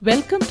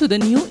Welcome to the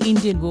New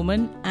Indian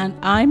Woman, and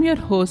I'm your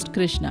host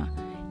Krishna.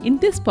 In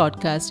this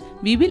podcast,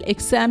 we will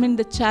examine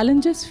the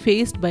challenges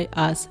faced by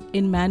us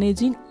in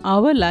managing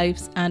our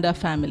lives and our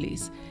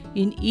families.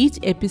 In each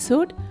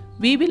episode,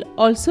 we will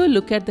also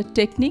look at the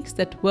techniques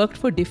that worked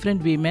for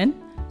different women,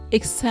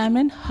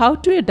 examine how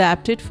to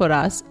adapt it for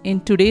us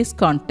in today's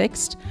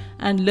context,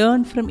 and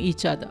learn from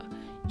each other.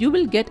 You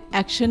will get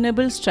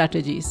actionable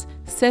strategies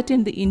set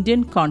in the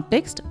Indian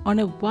context on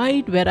a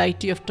wide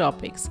variety of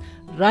topics,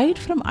 right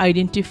from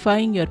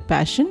identifying your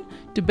passion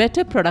to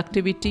better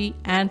productivity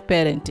and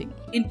parenting.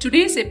 In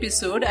today's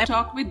episode, I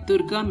talk with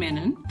Durga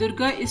Menon.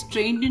 Durga is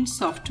trained in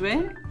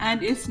software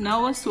and is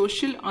now a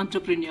social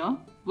entrepreneur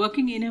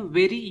working in a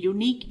very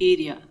unique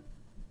area.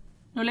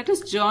 Now let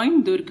us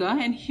join Durga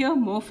and hear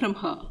more from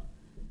her.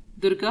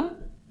 Durga,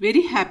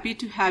 very happy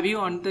to have you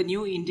on the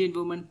New Indian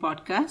Woman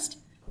podcast.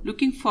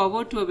 Looking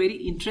forward to a very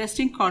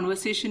interesting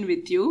conversation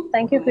with you.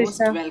 Thank you,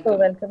 Krishna, for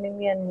welcoming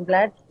me, and I'm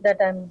glad that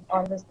I'm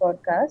on this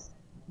podcast.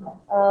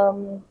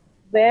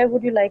 Where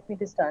would you like me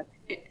to start?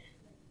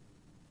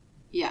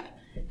 Yeah,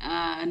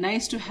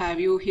 nice to have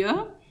you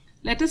here.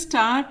 Let us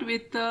start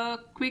with a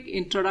quick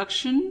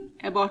introduction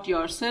about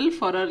yourself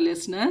for our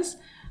listeners.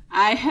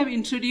 I have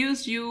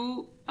introduced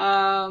you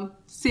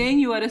saying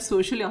you are a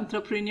social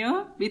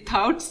entrepreneur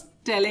without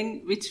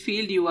telling which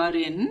field you are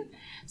in.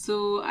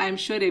 So I'm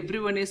sure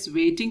everyone is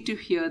waiting to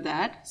hear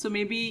that. So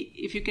maybe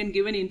if you can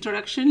give an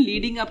introduction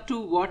leading up to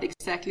what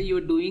exactly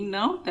you're doing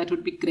now, that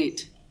would be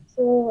great.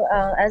 So,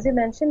 as you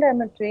mentioned,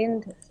 I'm a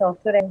trained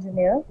software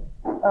engineer,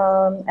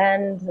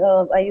 and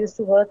I used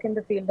to work in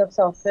the field of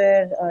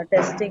software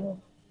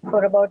testing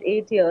for about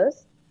 8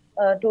 years.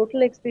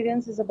 Total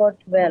experience is about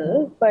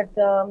 12, but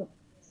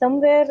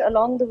somewhere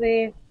along the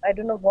way, I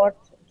don't know what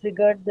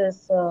triggered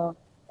this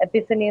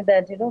epiphany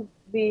that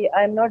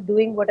I'm not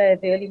doing what I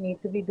really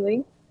need to be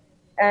doing,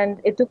 and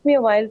it took me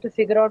a while to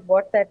figure out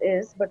what that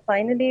is. But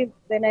finally,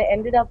 when I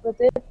ended up with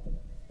it,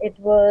 it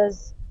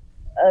was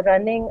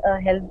running a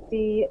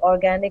healthy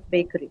organic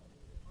bakery.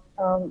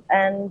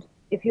 And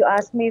if you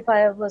ask me if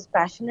I was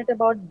passionate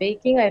about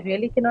baking, I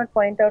really cannot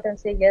point out and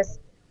say, yes,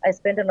 I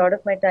spent a lot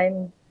of my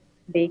time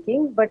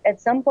baking. But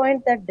at some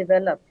point that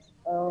developed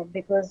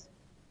because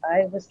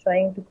I was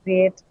trying to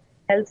create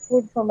health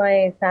food for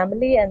my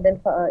family, and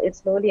then it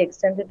slowly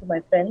extended to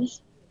my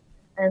friends.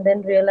 And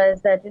then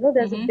realized that,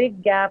 there's a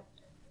big gap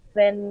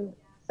when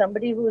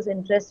somebody who is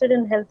interested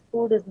in health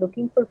food is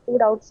looking for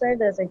food outside.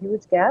 There's a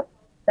huge gap.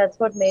 That's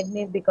what made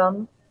me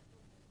become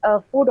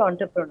a food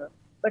entrepreneur.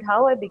 But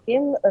how I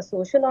became a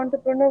social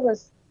entrepreneur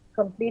was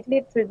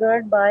completely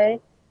triggered by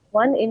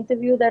one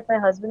interview that my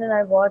husband and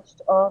I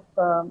watched of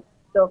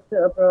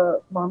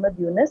Dr. Mohammed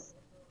Yunus.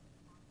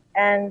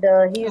 And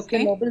he is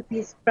the Nobel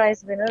Peace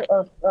Prize winner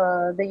of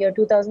the year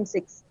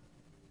 2006.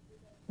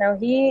 Now,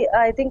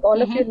 I think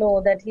all of you know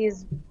that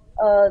he's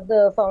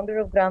the founder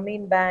of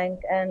Grameen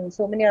Bank and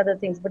so many other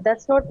things. But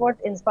that's not what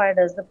inspired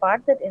us. The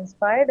part that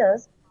inspired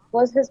us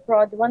was his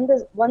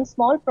one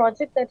small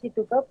project that he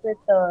took up with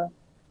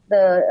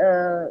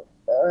the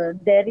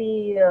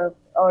dairy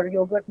or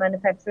yogurt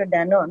manufacturer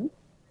Danone,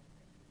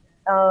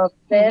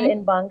 where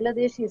in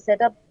Bangladesh he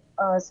set up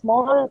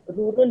small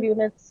rural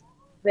units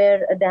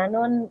where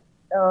Danone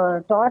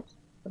taught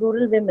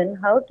rural women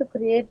how to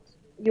create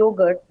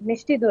yogurt,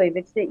 mishti doi,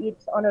 which they eat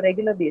on a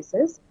regular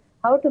basis,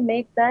 how to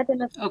make that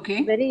in a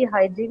very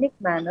hygienic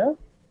manner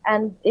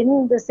and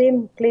in the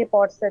same clay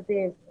pots that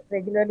they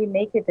regularly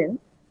make it in,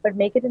 but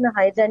make it in a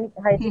hygienic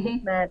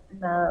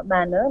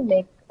manner,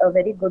 make a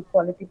very good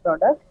quality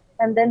product,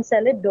 and then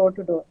sell it door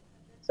to door.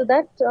 So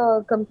that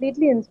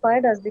completely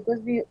inspired us because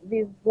we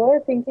were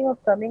thinking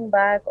of coming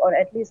back or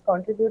at least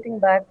contributing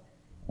back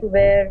to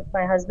where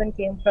my husband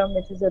came from,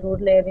 which is a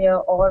rural area,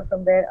 or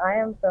from where I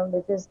am from,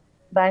 which is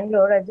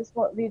Bangalore.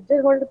 We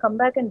just wanted to come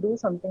back and do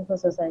something for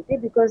society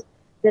because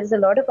there is a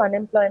lot of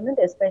unemployment,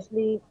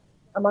 especially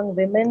among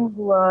women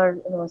who are,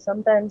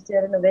 sometimes they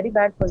are in a very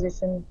bad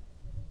position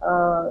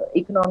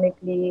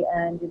economically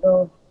and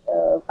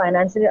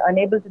financially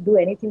unable to do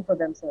anything for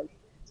themselves.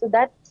 So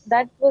that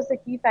was the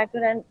key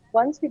factor. And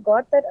once we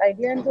got that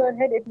idea into our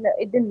head,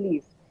 it didn't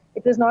leave.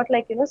 It was not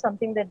like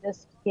something that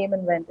just came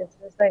and went. It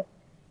was like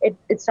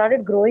it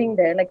started growing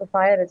there like a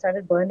fire. It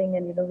started burning,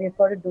 and we've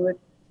got to do it.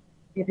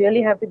 We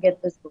really have to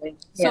get this going.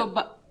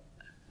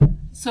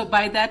 So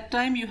by that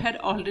time, you had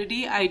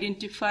already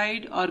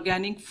identified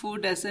organic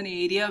food as an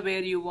area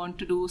where you want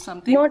to do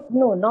something?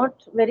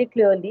 Not very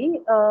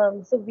clearly.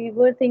 So we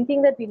were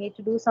thinking that we need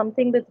to do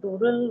something with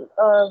rural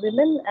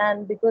women,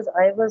 and because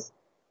I was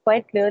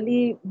quite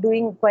clearly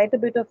doing quite a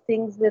bit of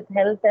things with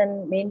health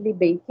and mainly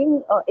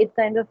baking, it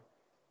kind of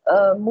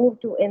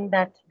moved to in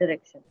that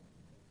direction.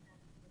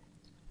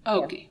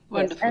 Okay,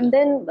 wonderful. Yes. And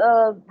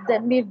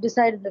then we've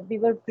decided that we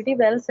were pretty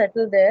well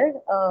settled there.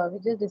 We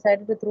just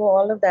decided to throw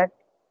all of that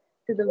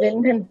to the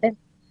wind and then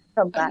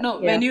come back.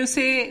 When you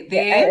say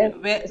there,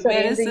 where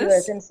is in the this?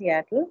 US, in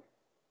Seattle.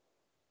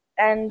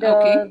 And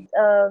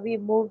we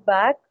moved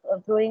back,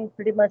 throwing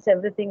pretty much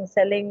everything,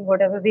 selling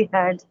whatever we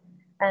had,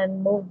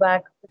 and moved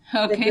back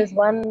with this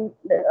one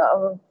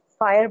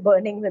fire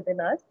burning within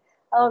us.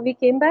 We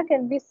came back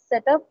and we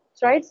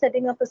tried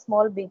setting up a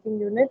small baking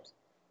unit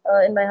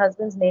in my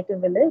husband's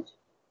native village,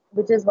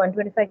 which is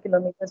 125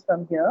 kilometers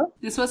from here.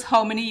 This was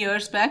how many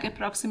years back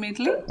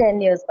approximately?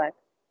 10 years back.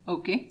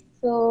 Okay.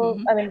 So,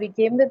 I mean, we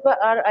came with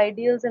our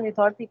ideals and we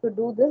thought we could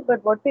do this,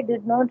 but what we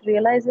did not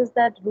realize is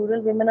that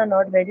rural women are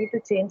not ready to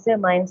change their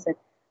mindset.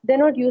 They're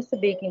not used to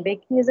baking.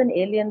 Baking is an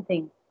alien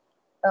thing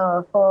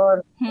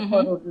for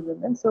rural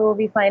women. So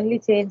we finally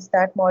changed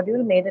that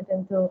module, made it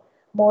into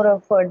more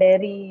of a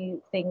dairy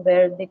thing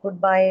where they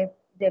could buy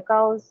their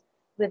cows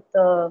with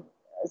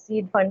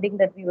seed funding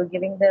that we were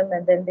giving them,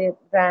 and then they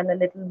ran a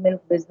little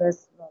milk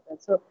business. And all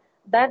that. So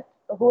that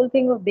whole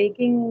thing of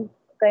baking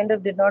kind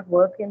of did not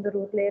work in the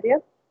rural area.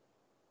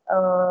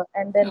 But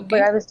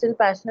I Okay. was still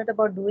passionate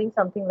about doing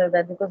something like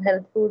that because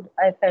health food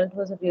I felt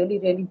was a really,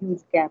 really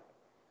huge gap.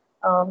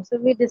 So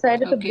we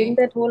decided to bring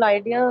Okay. that whole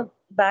idea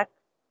back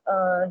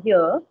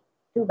here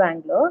to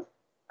Bangalore.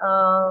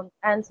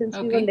 And since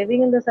we were Okay.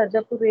 living in the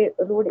Sarjapur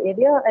Road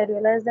area, I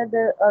realized that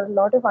there are a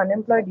lot of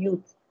unemployed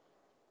youth.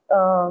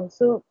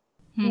 So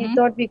we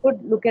thought we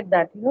could look at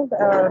that,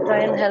 try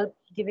and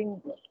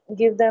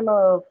give them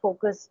a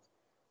focused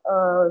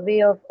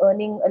way of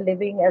earning a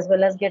living as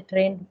well as get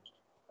trained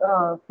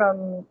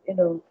from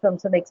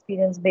some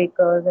experienced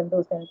bakers and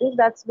those kind of things.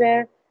 That's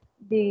where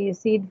the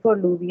seed for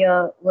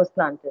Luvia was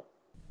planted.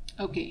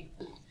 Okay.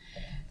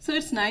 So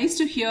it's nice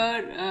to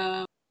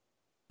hear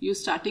you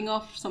starting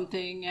off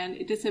something, and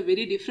it is a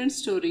very different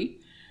story.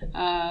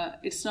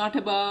 It's not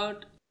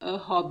about a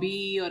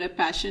hobby or a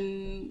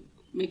passion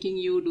making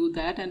you do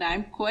that, and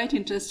I'm quite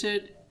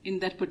interested in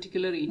that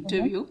particular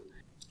interview.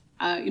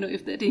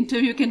 If that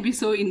interview can be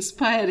so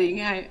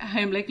inspiring,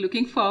 I'm like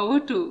looking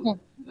forward to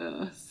Thank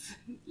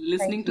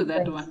listening to you.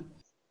 that Thanks. one.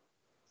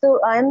 So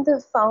I'm the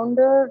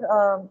founder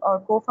or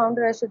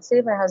co-founder, I should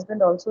say. My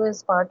husband also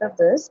is part of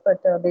this,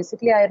 but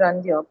basically I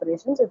run the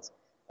operations. It's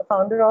the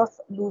founder of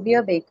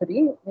Luvia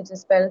Bakery, which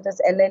is spelled as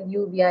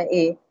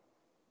Lluvia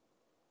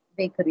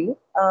Bakery,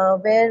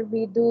 where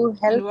we do And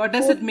health what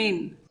does it food.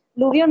 mean?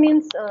 Lluvia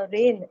means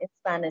rain in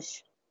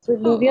Spanish. So Oh,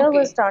 Lluvia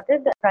was okay.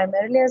 started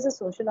primarily as a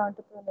social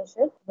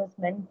entrepreneurship. It was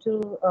meant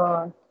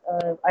to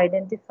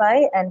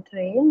identify and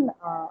train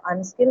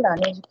unskilled,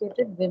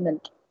 uneducated women.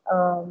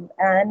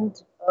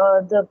 And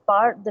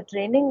the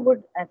training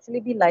would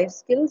actually be life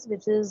skills,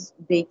 which is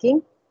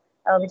baking,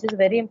 which is a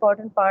very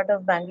important part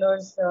of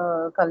Bangalore's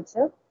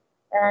culture.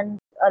 And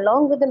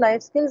along with the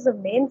life skills, the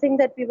main thing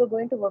that we were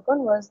going to work on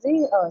was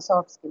the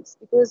soft skills.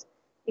 Because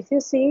if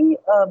you see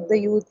the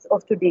youth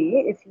of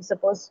today, if you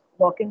suppose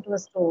walk into a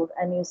store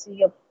and you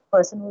see a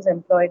person who's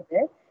employed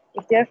there,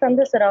 if they're from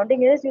the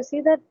surrounding areas, you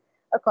see that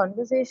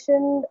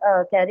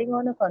carrying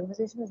on a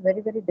conversation is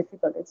very, very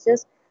difficult. It's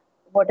just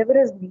whatever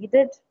is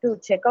needed to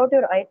check out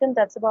your item,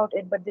 that's about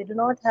it. But they do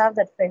not have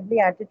that friendly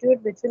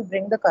attitude which will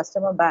bring the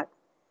customer back.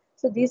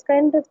 So these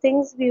kind of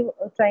things we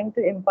were trying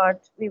to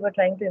impart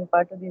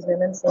to these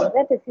women, saying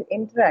that if you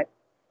interact,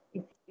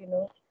 if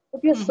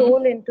put your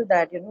soul into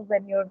that,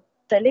 when you're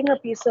selling a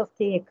piece of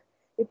cake,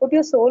 you put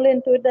your soul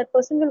into it, that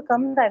person will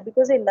come back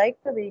because they like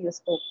the way you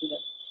spoke to them.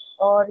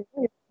 Or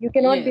you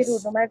cannot be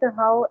rude, no Yes. matter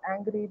how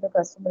angry the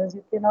customer is.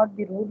 You cannot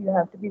be rude. You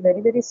have to be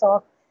very, very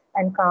soft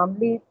and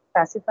calmly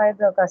pacify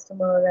the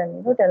customer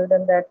and tell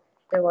them that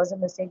there was a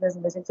mistake, there's a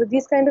mistake. So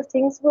these kind of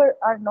things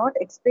are not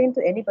explained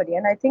to anybody,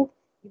 and I think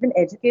even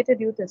educated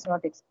youth is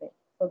not explained.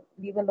 So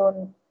leave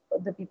alone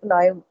the people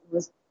I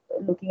was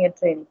looking at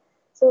training.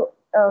 So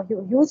a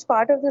huge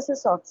part of this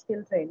is soft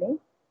skill training,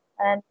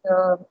 and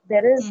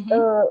there's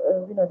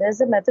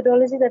a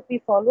methodology that we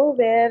follow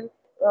where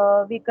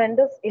we kind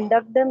of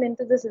induct them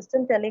into the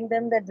system, telling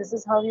them that this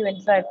is how you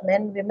interact,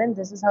 men, women,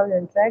 this is how you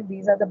interact.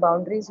 These are the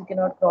boundaries. You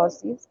cannot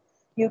cross these.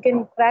 You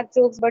can crack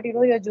jokes, but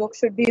your joke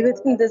should be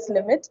within this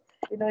limit.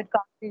 It can't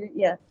be,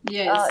 yeah.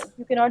 Yes.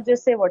 You cannot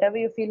just say whatever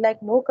you feel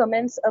like. No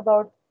comments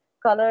about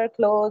color,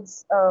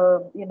 clothes,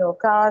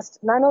 caste.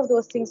 None of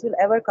those things will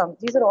ever come.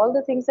 These are all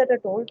the things that are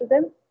told to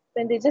them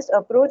when they just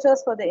approach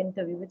us for the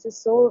interview, which is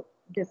so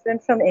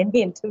different from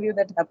any interview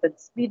that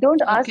happens. We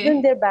don't ask them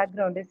Okay. their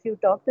background. If you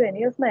talk to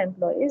any of my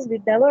employees,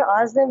 we never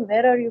ask them,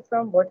 where are you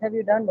from? What have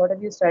you done? What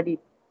have you studied?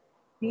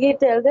 We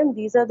tell them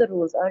these are the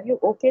rules. Are you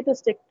okay to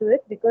stick to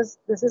it? Because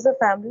this is a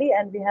family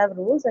and we have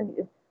rules,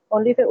 and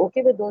only if you're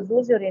okay with those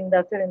rules, you're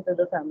inducted into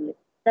the family.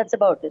 That's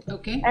about it.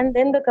 Okay. And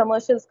then the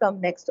commercials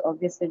come next,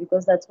 obviously,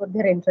 because that's what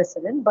they're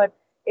interested in. But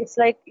it's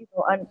like,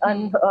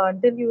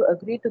 until you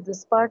agree to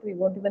this part, we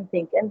won't even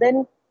think. And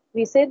then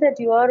we say that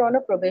you are on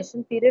a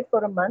probation period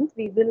for a month.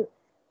 We will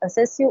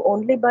assess you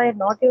only by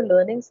not your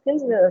learning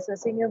skills, we are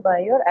assessing you by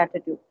your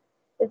attitude.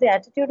 If the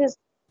attitude is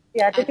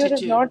not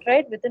Attitude.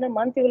 right, within a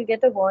month you will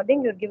get a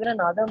warning. You're given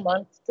another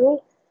month to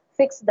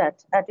fix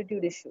that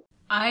attitude issue.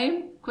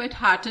 I'm quite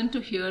heartened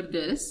to hear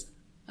this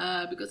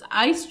because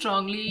I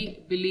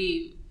strongly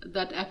believe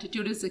that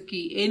attitude is the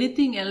key.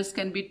 Anything else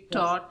can be Yes.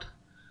 taught,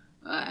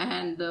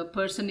 and the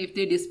person, if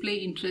they display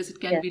interest, it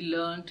can Yes. be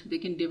learned. They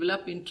can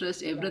develop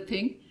interest,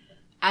 everything.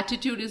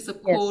 attitude is the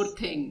core Yes.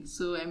 thing.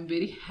 So I'm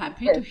very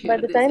happy to Yes. By hear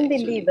the this time they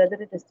leave, actually.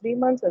 whether it is 3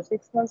 months or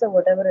 6 months or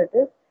whatever it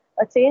is,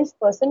 a changed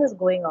person is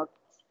going out.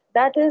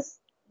 That is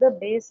the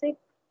basic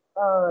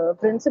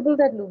principle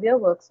that Luvia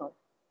works on.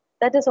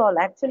 That is all.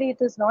 Actually,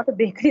 it is not a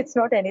bakery, it's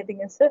not anything.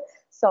 It's a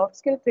soft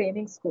skill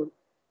training school.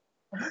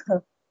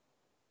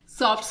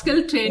 Soft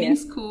skill training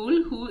Yeah.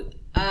 school who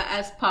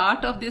as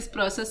part of this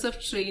process of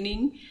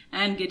training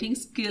and getting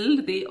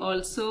skilled, they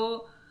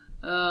also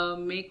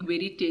make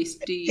very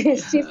tasty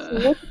Tasty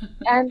food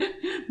and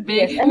yes,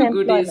 baked and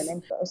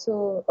employment. goodies.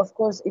 So, of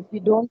course, if we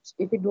don't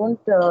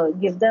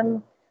give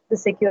them the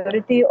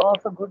security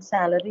of a good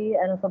salary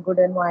and of a good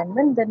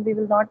environment, then we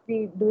will not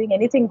be doing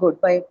anything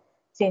good by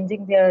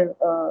changing their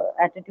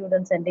attitude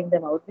and sending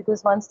them out.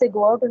 Because once they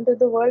go out into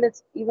the world,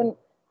 it's even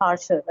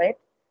harsher, right?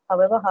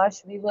 However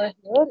harsh we were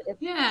here,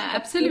 it's Yeah,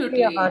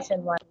 absolutely a harsh absolutely.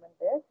 environment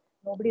there.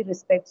 Nobody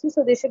respects you,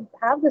 so they should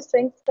have the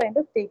strength to kind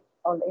of take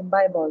all,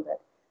 imbibe all that.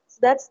 So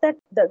that's the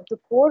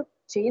core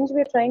change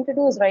we're trying to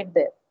do is right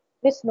there,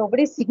 which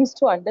nobody seems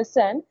to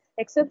understand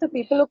except the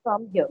people who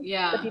come here. The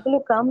Yeah, people who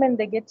come and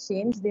they get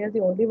changed, they're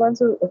the only ones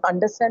who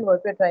understand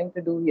what we're trying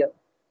to do here,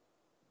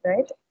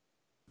 right?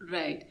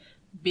 right.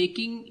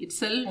 Baking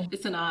itself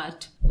is an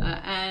art,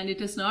 and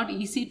it is not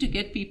easy to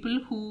get people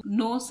who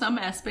know some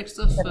aspects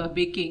of Correct.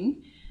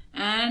 baking.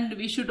 And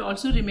we should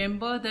also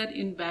remember that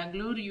in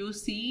Bangalore, you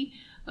see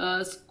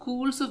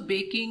schools of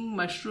baking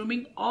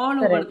mushrooming all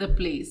over Correct. the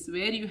place,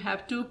 where you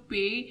have to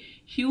pay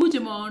huge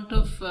amount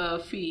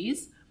of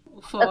fees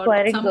for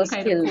Acquiring some those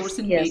kind of skills, course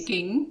in yes.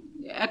 baking,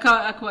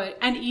 acquire,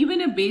 and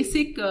even a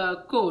basic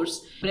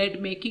course,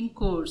 bread making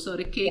course or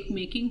a cake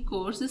making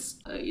course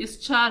is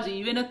charged.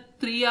 Even a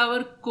 3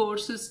 hour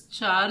course is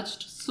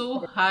charged so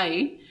Correct.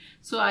 high.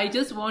 So I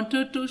just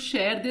wanted to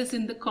share this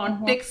in the Mm-hmm.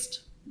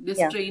 context, this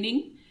Yeah,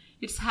 training.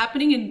 It's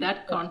happening in that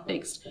that's true.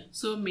 context.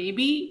 So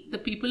maybe the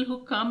people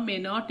who come may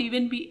not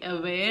even be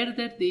aware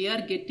that they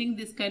are getting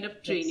this kind of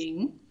Yes,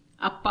 training.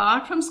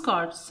 Apart from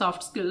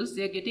soft skills,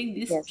 they are getting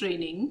this yes.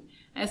 training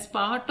as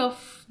part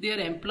of their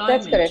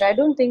That's correct. employment. I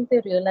don't think they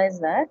realize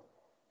that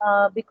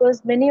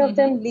because many of Mm-hmm.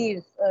 them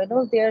leave.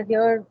 They are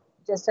here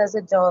just as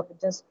a job,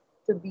 just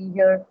to be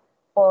here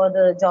for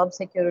the job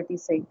security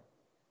sake.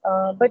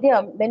 But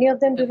yeah, many of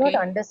them do not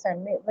Okay.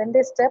 understand. When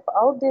they step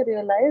out, they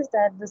realize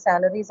that the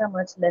salaries are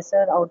much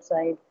lesser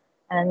outside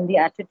and the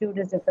attitude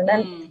is different.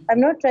 And Hmm. I'm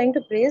not trying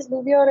to praise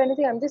Luvia or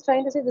anything. I'm just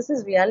trying to say this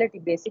is reality.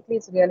 Basically,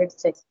 it's reality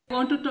check. I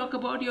want to talk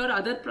about your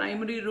other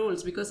primary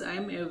roles because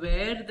I'm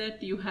aware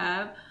that you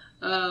have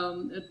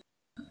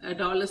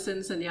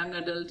adolescents and young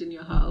adult in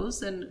your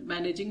house and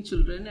managing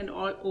children, and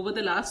all over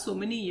the last so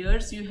many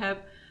years you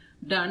have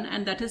done,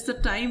 and that is the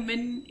time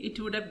when it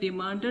would have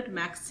demanded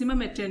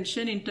maximum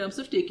attention in terms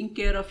of taking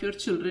care of your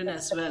children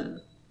That's as correct.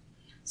 well.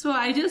 So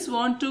I just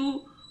want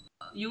to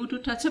you to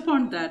touch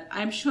upon that.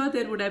 I'm sure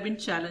there would have been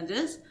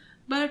challenges,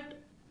 but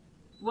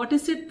what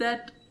is it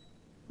that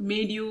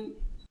made you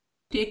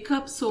take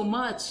up so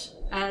much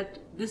at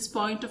this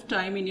point of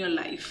time in your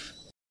life?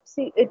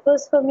 See, it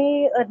was for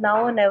me a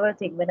now or never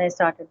thing when I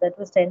started. That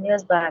was 10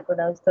 years back when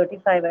I was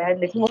 35. I had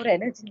little more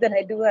energy than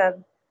I do have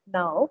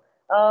now.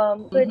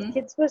 But Mm-hmm.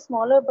 kids were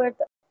smaller, but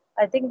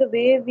I think the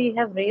way we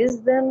have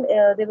raised them,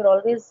 they were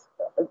always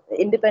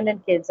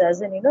independent kids.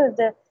 As in, if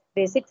the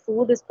basic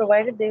food is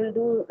provided, they will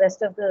do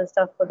rest of the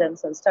stuff for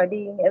themselves.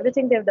 Studying,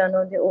 everything they've done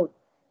on their own.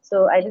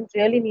 So I didn't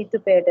really need to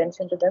pay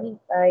attention to them.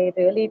 I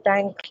really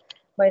thank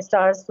my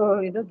stars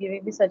for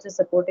giving me such a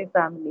supportive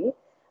family.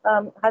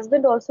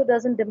 Husband also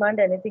doesn't demand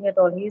anything at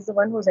all. He's the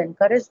one who's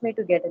encouraged me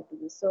to get into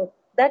this. So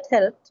that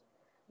helped.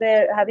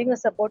 Where having a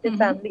supportive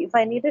Mm-hmm. family, if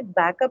I needed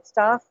backup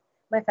staff,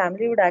 my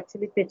family would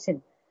actually pitch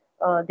in.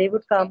 They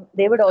would come.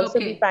 They would also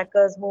be Okay.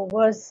 packers,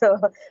 movers,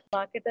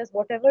 marketers,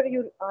 whatever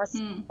you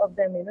ask Hmm. of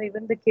them.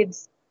 Even the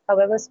kids,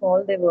 however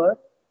small they were,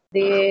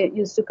 they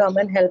used to come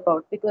and help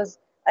out because.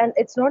 And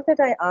it's not that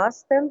I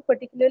asked them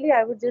particularly.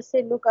 I would just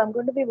say, look, I'm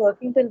going to be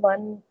working till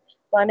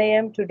one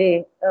a.m.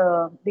 today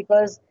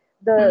because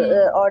the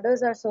Hmm.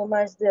 orders are so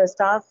much. The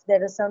staff,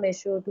 there is some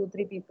issue. 2,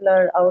 3 people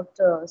are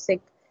out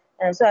sick,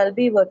 and so I'll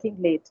be working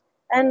late.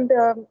 And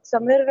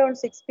somewhere around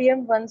 6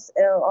 p.m., once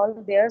all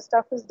their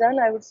stuff is done,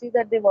 I would see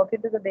that they walk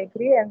into the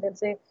bakery and they'll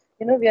say,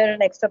 we are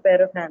an extra pair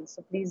of hands,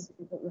 so please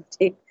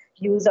take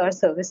use our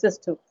services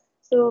too.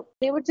 So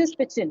they would just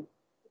pitch in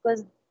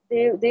because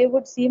they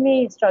would see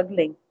me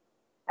struggling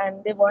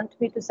and they want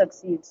me to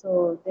succeed.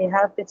 So they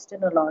have pitched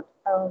in a lot.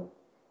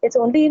 It's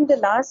only in the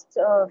last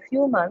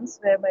few months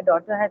where my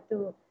daughter had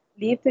to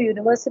leave to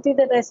university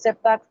that I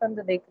stepped back from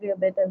the bakery a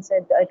bit and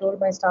said, I told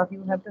my staff,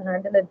 you have to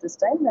handle it this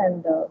time,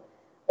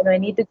 and I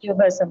need to give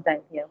her some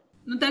time here.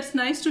 No, that's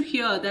nice to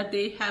hear that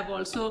they have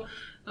also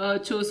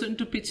chosen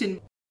to pitch in.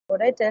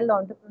 What I tell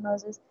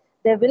entrepreneurs is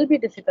there will be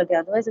difficulty,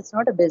 otherwise it's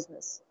not a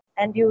business.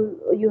 And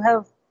you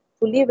have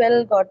fully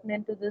well gotten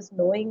into this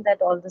knowing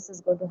that all this is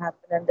going to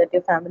happen and that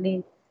your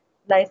family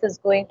life is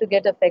going to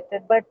get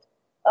affected. But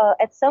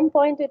at some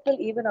point it will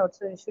even out.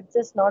 So you should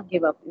just not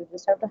give up. You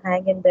just have to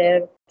hang in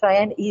there, try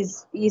and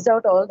ease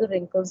out all the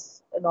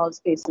wrinkles in all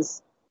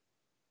spaces.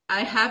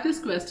 I have this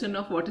question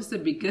of what is the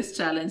biggest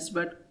challenge,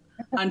 but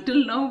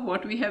until now,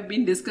 what we have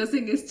been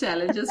discussing is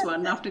challenges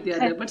one after the I,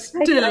 other. But I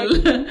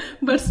still,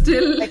 but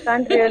still, I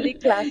can't really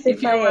if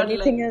classify you were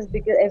anything like, as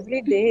because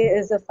every day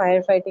is a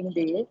firefighting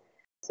day.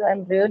 So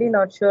I'm really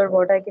not sure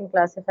what I can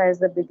classify as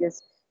the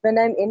biggest. When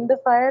I'm in the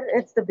fire,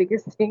 it's the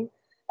biggest thing.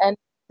 And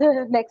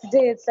the next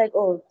day, it's like,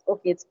 oh,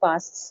 okay, it's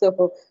past.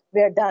 So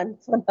we are done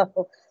for now.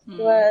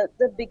 So,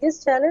 the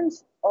biggest challenge,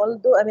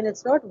 although, I mean,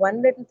 it's not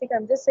one little thing,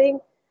 I'm just saying,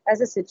 as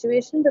a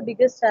situation, the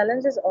biggest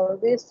challenge is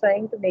always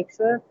trying to make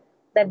sure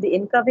that the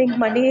incoming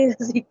money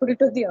is equal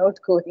to the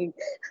outgoing.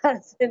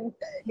 As in,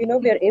 we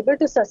are able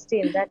to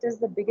sustain. That is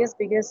the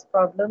biggest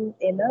problem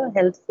in a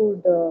health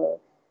food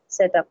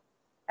setup.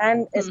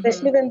 And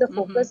especially when the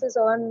focus is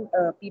on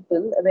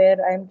people, where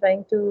I'm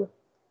trying to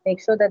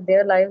make sure that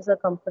their lives are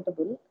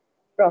comfortable,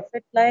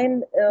 profit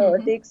line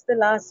takes the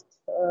last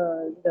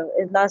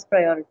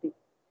priority.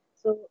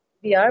 So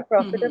we are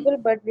profitable,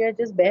 but we are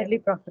just barely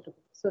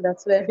profitable. So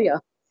that's where we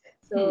are.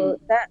 So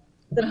that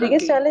the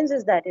biggest okay. challenge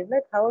is that, isn't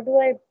it? How do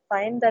I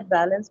find that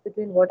balance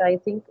between what I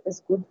think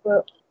is good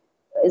for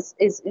is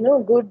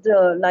good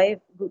life,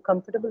 good,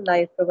 comfortable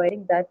life,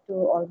 providing that to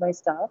all my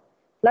staff,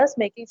 plus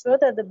making sure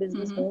that the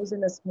business moves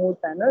in a smooth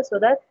manner so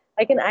that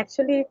I can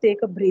actually take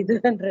a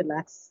breather and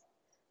relax.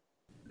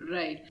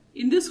 Right.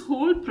 In this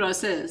whole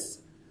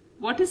process,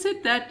 what is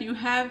it that you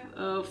have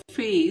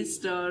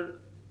faced,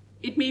 or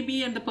it may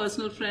be in the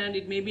personal friend,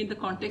 it may be in the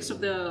context of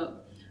the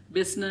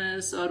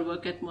business or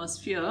work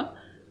atmosphere,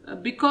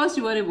 because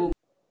you are a woman?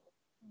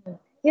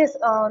 Yes,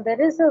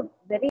 there is a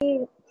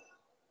very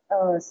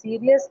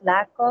serious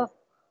lack of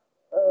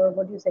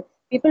what do you say?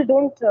 People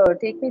don't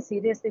take me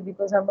seriously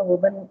because I'm a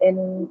woman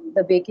in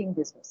the baking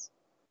business.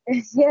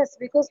 Yes,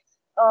 because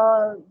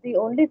the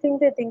only thing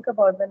they think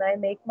about when I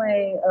make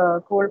my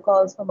cold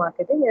calls for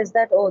marketing is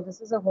that, oh, this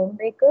is a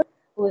homemaker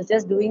who is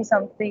just doing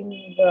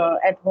something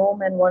at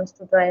home and wants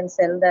to try and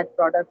sell that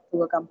product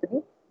to a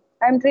company.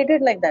 I'm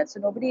treated like that. So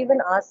nobody even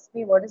asks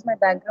me what is my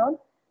background.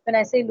 When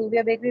I say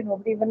Luvia Bakery,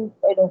 nobody even,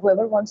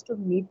 whoever wants to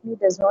meet me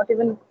does not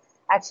even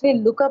actually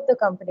look up the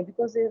company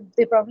because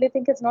they probably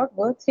think it's not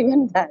worth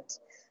even that.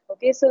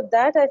 Okay, so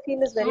that I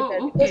feel is very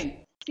bad Oh, because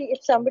okay. see,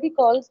 if somebody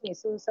calls me,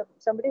 so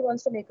somebody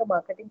wants to make a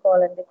marketing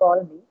call and they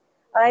call me,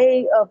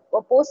 I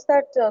post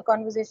that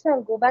conversation.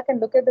 I'll go back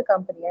and look at the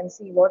company and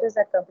see what is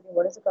that company,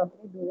 what is the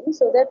company doing,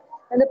 so that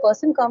when the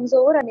person comes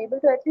over, I'm able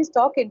to at least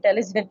talk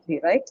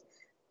intelligently, right?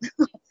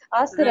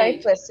 Ask the right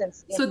Right.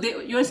 questions. Yeah. So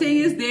you're saying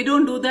is they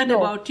don't do that No,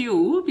 about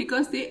you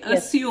because they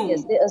yes, assume.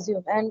 they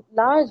assume, and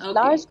large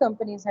Okay.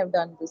 companies have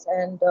done this,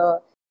 and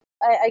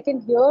I can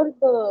hear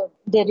the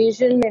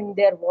derision in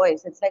their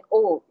voice. It's like,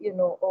 oh,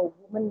 oh,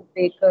 woman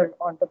baker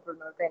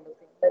entrepreneur kind of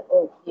thing. Like,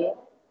 okay,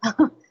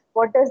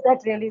 what does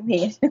that really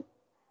mean?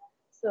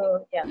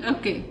 So yeah.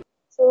 Okay.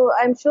 So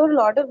I'm sure a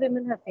lot of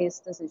women have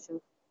faced this issue.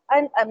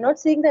 And I'm not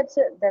saying that's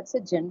a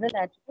general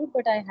attitude,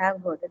 but I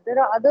have heard it. There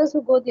are others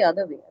who go the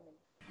other way. I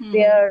mean,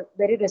 they are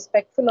very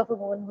respectful of a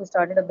woman who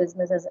started a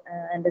business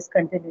and is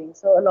continuing.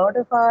 So a lot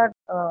of our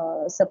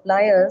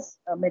suppliers,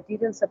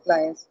 material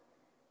suppliers,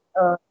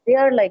 they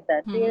are like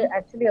that. They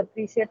actually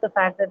appreciate the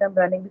fact that I'm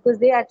running because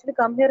they actually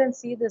come here and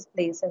see this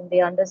place and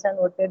they understand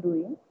what we're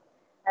doing,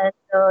 and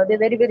they're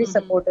very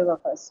supportive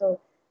of us. So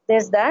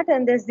there's that,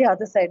 and there's the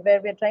other side where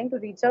we're trying to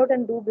reach out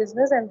and do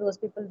business, and those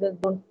people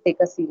just don't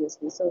take us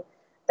seriously. So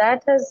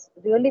that has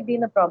really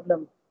been a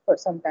problem for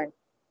some time.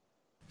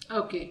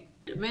 Okay.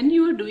 When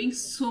you are doing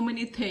so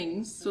many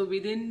things, so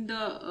within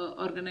the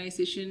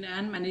organization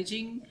and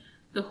managing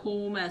the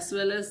home as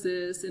well as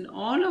this, and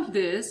all of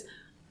this,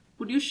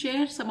 would you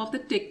share some of the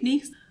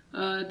techniques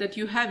that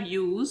you have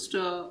used,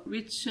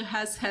 which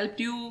has helped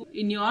you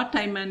in your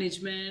time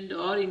management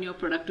or in your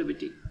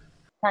productivity?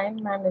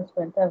 Time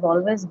management. I've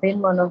always been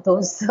one of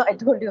those, I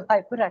told you,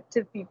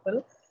 hyperactive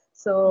people.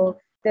 So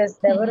there's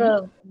never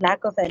a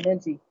lack of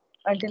energy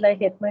until I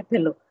hit my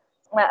pillow.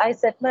 I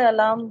set my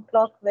alarm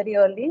clock very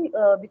early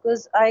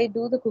because I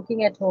do the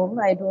cooking at home.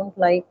 I don't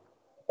like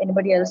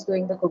anybody else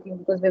doing the cooking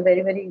because we're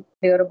very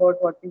clear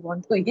about what we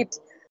want to eat.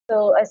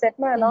 So I set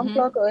my alarm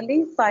clock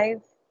early,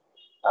 5,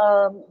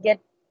 get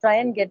try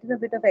and get in a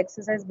bit of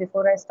exercise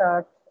before I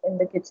start in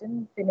the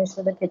kitchen, finish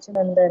with the kitchen,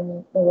 and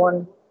then move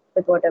on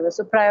with whatever.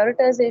 So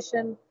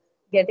prioritization,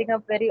 getting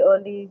up very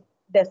early,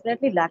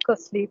 definitely lack of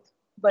sleep,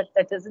 but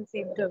that doesn't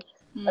seem to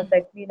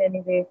affect me in any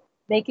way.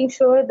 Making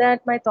sure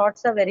that my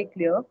thoughts are very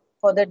clear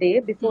for the day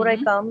before I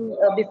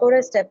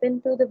step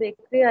into the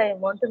bakery. I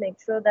want to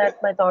make sure that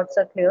my thoughts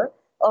are clear.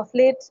 Of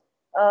late,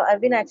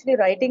 I've been actually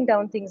writing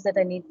down things that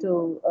I need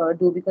to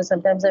do because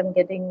sometimes I'm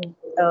getting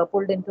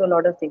pulled into a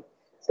lot of things.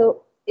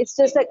 So it's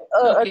just like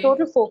a Okay.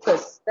 total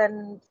focus.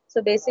 Then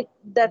so basic,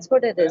 that's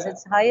what it is.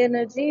 It's high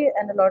energy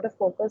and a lot of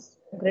focus,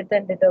 grit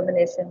and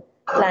determination.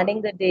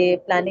 Planning the day,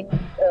 planning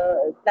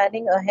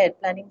ahead,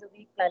 planning the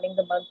week, planning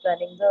the month,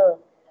 planning the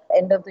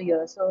end of the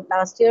year. So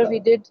last year we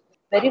did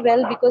very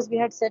well because we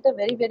had set a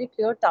very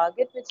clear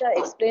target, which I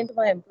explained to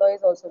my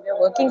employees also. We are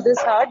working this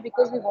hard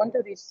because we want to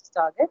reach this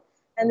target,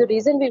 and the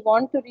reason we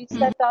want to reach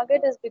that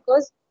target is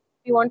because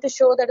We want to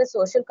show that a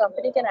social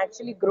company can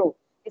actually grow.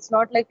 It's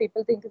not like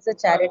people think it's a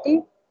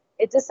charity.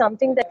 It's just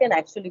something that can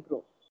actually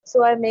grow.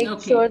 So I make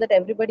sure Okay. that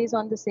everybody's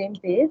on the same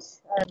page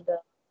and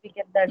we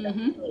get that done.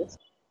 So Mm-hmm. it's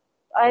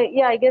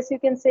I guess you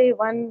can say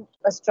one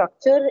a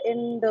structure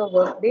in the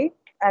workday,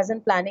 as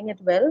in planning it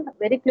well,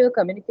 very clear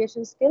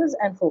communication skills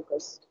and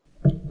focus.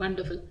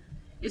 Wonderful.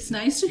 It's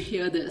nice to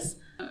hear this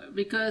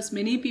because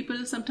many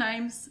people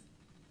sometimes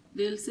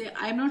they'll say,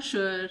 I'm not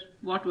sure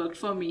what worked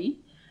for me.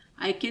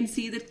 I can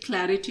see that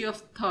clarity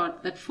of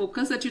thought, that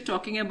focus that you're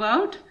talking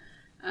about,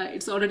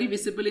 it's already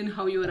visible in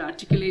how you are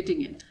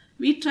articulating it.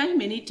 We try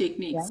many Yeah,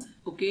 techniques,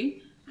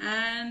 okay?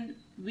 And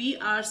we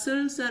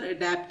ourselves are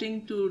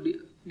adapting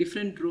to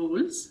different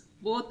roles,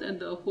 both in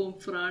the home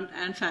front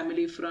and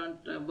family front,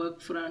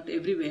 work front,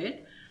 everywhere.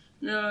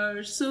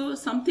 So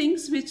some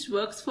things which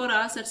works for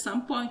us at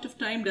some point of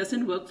time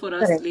doesn't work for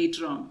us correct.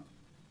 later on,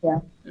 Yeah.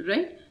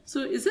 right?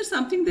 So is there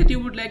something that you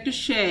would like to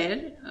share,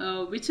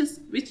 which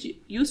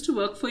used to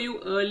work for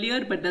you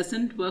earlier but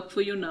doesn't work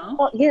for you now?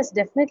 Oh, yes,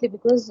 definitely,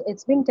 because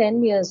it's been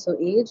 10 years, so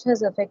age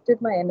has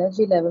affected my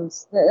energy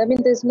levels. I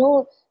mean, there's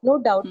no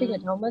doubting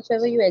it. How much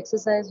ever you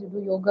exercise, you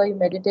do yoga, you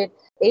meditate,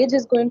 age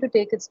is going to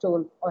take its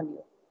toll on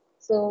you.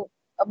 So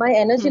my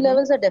energy Mm-hmm.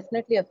 levels are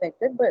definitely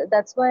affected, but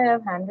that's why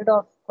I've handed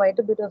off quite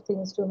a bit of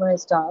things to my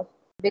staff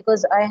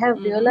because I have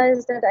Mm-hmm.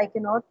 realized that I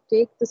cannot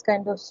take this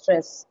kind of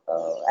stress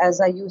as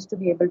I used to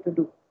be able to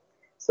do.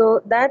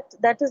 So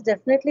that is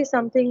definitely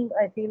something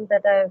I feel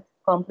that I've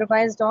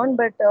compromised on.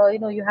 But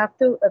you have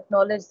to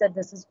acknowledge that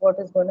this is what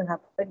is going to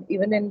happen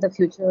even in the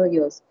future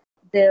years.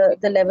 The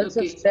levels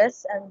of Okay.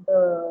 stress and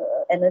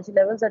the energy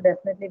levels are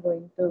definitely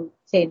going to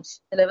change.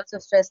 The levels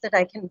of stress that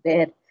I can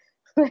bear,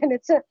 and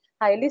it's a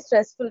highly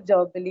stressful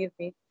job, believe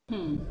me.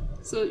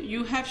 So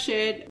you have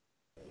shared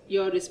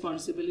your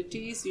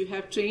responsibilities, you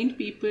have trained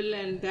people,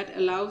 and that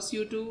allows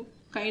you to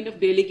kind of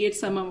delegate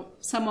some of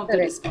the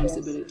Correct. Yes.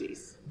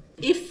 responsibilities.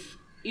 If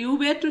you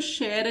were to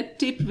share a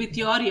tip with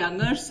your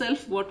younger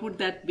self, what would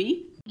that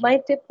be? My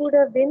tip would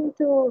have been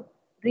to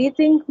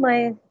rethink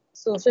my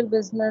social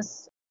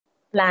business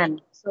plan.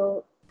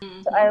 So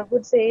I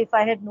would say if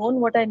I had known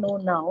what I know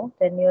now,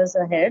 10 years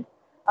ahead,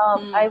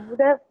 I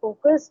would have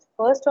focused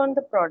first on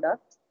the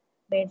product,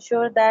 made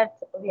sure that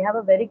we have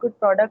a very good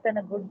product and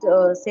a good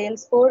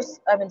sales force,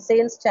 I mean,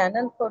 sales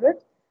channel for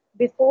it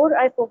before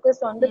I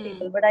focused on the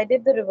people. But I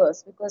did the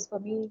reverse because for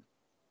me,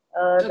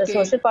 the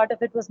social Okay. part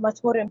of it was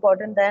much more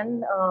important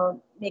than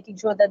making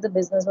sure that the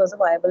business was a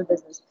viable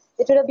business.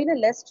 It would have been a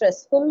less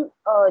stressful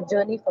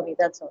journey for me,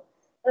 that's all.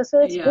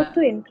 So it's good Yeah.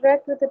 to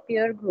interact with a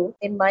peer group.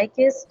 In my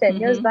case, 10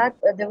 years Mm-hmm.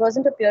 back, there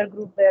wasn't a peer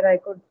group where I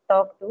could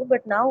talk to.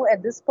 But now,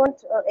 at this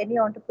point, any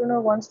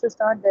entrepreneur wants to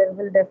start, there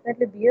will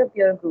definitely be a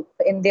peer group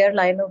in their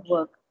line of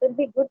work. It'll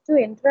be good to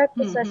interact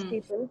with such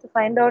people to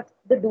find out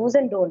the do's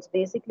and don'ts.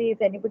 Basically,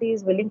 if anybody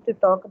is willing to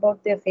talk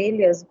about their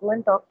failures, go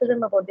and talk to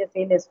them about their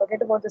failures.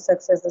 Forget about the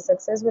success. The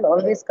success will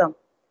always come.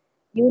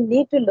 You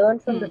need to learn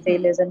from the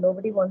failures, and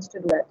nobody wants to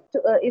do that. So,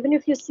 even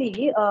if you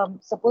see,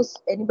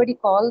 suppose anybody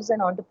calls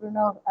an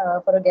entrepreneur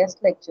for a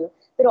guest lecture,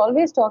 they're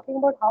always talking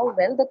about how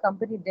well the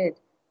company did.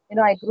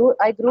 I grew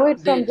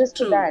it from Did this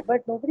to true. that,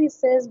 but nobody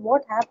says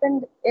what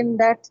happened in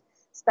that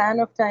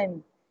span of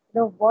time.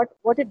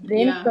 What it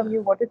drained Yeah. from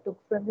you, what it took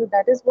from you.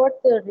 That is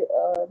what the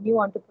new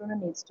entrepreneur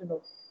needs to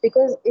know.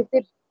 Because if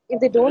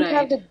they don't have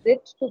Right. the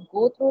grit to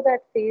go through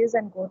that phase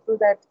and go through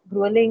that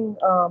grueling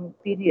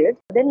period,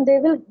 then they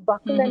will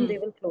buckle and they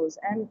will close.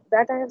 And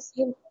that I've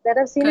seen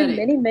in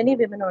Correct. many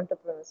women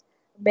entrepreneurs,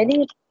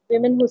 many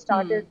women who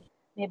started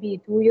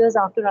maybe 2 years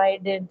after I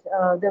did.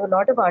 There were a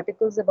lot of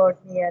articles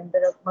about me, and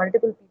there are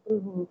multiple people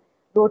who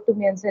wrote to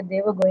me and said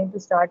they were going to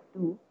start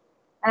too.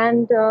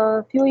 And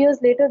a few years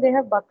later, they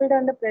have buckled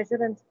under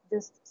pressure and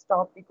just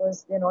stopped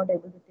because they're not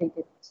able to take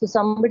it. So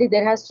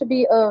there has to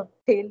be a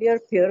failure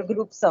peer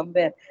group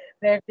somewhere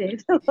where they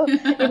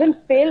even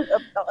fail.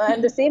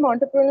 And the same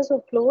entrepreneurs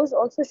who close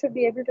also should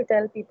be able to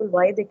tell people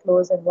why they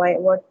close and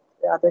what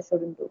the others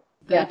shouldn't do.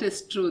 Yeah, That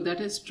is true.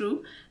 That is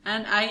true.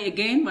 And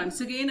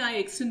once again, I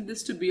extend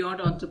this to beyond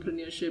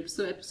entrepreneurship.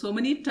 So, at so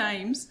many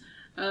times,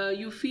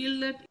 you feel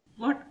that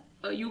what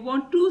you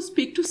want to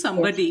speak to yes,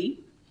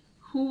 somebody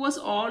who was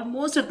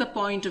almost at the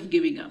point of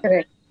giving up,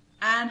 correct.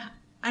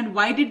 and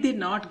why did they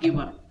not give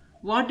up?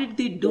 What did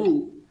they Yes.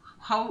 do?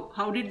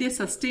 How did they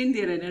sustain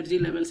their energy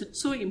levels? It's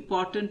so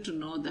important to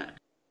know that.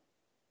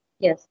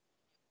 Yes.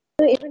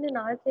 So even in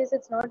our case,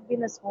 it's not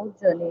been a smooth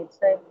journey. It's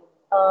like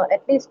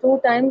at least two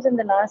times in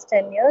the last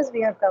 10 years,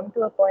 we have come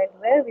to a point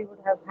where we would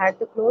have had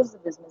to close the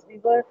business. We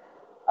were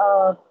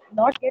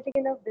not getting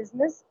enough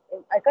business.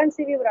 I can't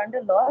say we were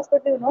under loss,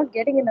 but we were not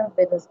getting enough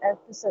business. And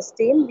to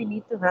sustain, we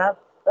need to have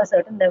a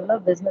certain level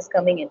of business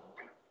coming in.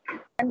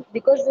 And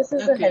because this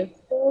is a Okay.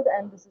 health food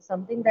and this is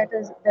something that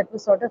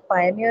was sort of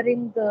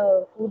pioneering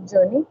the food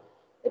journey,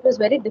 it was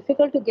very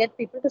difficult to get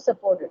people to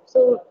support it.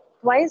 So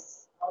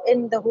twice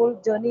in the whole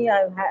journey,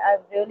 I've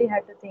really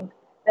had to think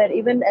that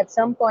even at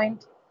some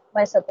point,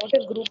 my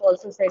supportive group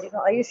also said,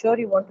 are you sure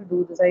you want to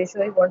do this? Are you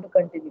sure you want to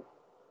continue?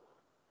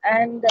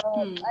 And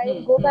I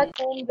would go back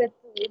home with,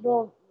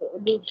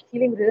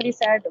 feeling really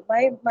sad.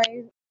 My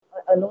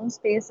alone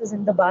space is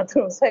in the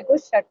bathroom, so I go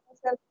shut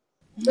myself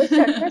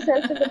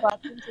in the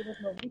bathroom so that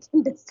nobody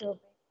can disturb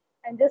me,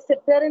 and just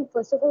sit there and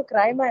first of all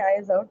cry my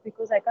eyes out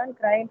because I can't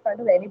cry in front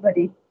of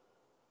anybody.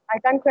 I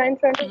can't cry in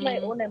front of my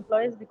own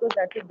employees because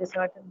that would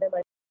dishearten them.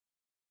 I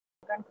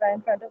can't cry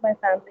in front of my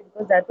family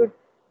because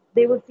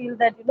they would feel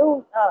that,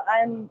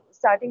 I'm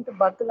starting to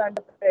buckle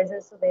under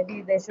pressure, so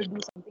maybe they should do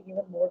something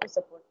even more to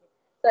support me.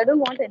 So I don't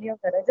want any of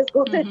that. I just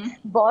go and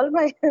bawl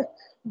my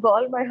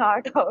bawl my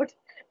heart out,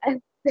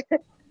 and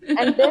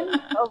and then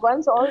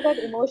once all that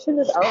emotion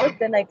is out,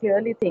 then I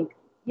clearly think,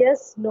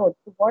 yes, no, do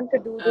you want to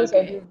do this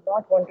or do Okay. you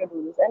not want to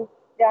do this? And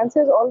the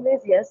answer is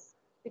always yes,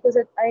 because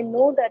I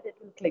know that it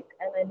will click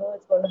and I know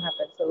it's going to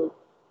happen. So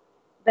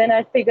then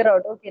I figure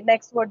out, okay,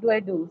 next what do I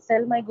do?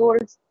 Sell my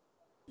golds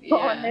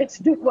on Yeah. it,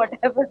 do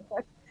whatever,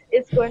 but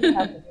it's going to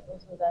happen.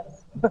 So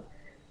that's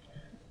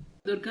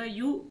Durga,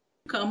 you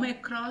come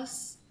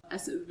across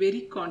as a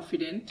very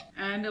confident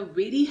and a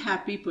very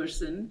happy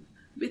person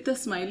with a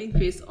smiling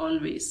face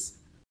always.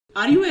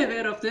 Are you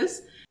aware of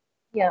this?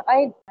 yeah.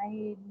 I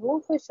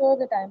know for sure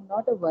that I'm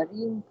not a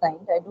worrying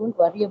kind. I don't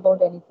worry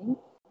about anything.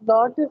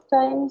 Lot of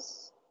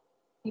times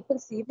people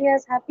see me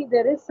as happy.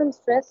 There is some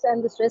stress,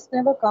 and the stress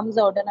never comes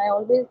out. And I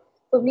always,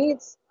 for me,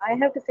 it's I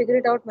have to figure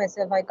it out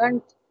myself. I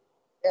can't.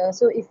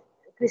 So if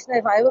Krishna,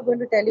 if I were going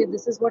to tell you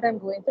this is what I'm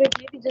going through, it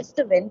may be just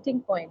a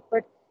venting point.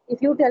 But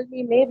if you tell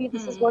me maybe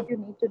this is what you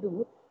need to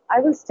do, I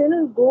will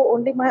still go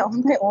only my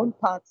on my own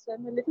path. So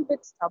I'm a little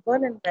bit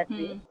stubborn in that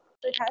way.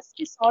 So it has to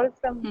be solved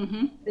from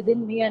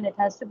within me, and it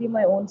has to be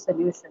my own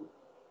solution.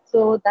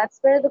 So that's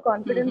where the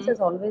confidence has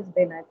always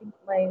been. I think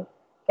my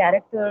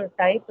character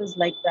type is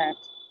like that.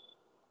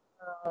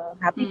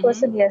 Happy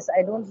person, yes.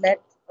 I don't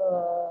let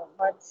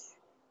much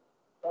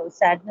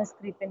sadness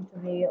creep into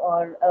me,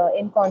 or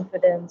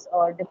inconfidence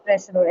or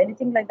depression or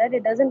anything like that.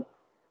 It doesn't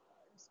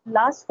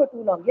last for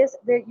too long. Yes,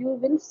 there you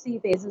will see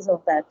phases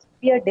of that.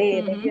 Maybe a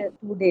day, maybe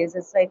 2 days.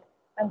 It's like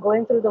I'm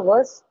going through the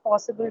worst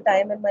possible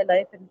time in my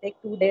life. It'll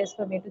take 2 days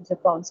for me to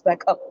just bounce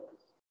back up.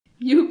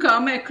 You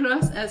come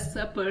across as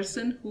a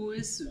person who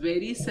is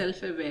very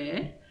self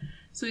aware.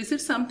 So, is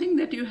it something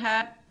that you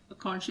have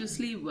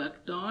consciously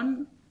worked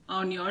on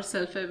your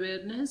self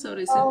awareness, or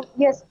is it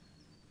Yes,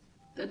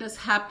 that has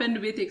happened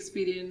with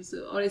experience,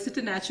 or is it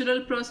a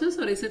natural process,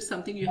 or is it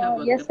something you have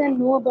worked yes, I upon?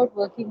 know about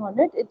working on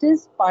it. It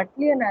is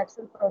partly a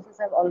natural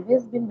process. I've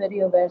always been very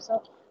aware.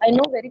 So I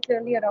know very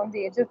clearly around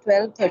the age of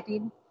 12,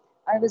 13,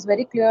 I was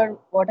very clear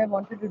what I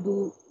wanted to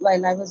do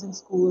while I was in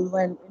school,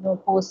 when,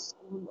 post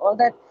school, all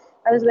that.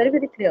 I was very,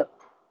 very clear.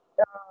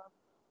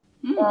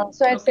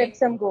 So I'd set Okay.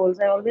 some goals.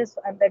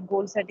 I'm that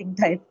goal setting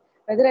type.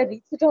 Whether I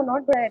reach it or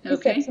not, but I at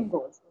least set some Okay.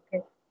 goals.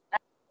 Okay.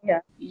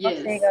 Yeah, not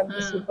saying Yes. I'm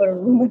the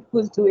superwoman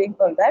who's doing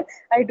all that.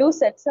 I do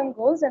set some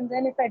goals, and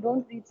then if I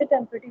don't reach it,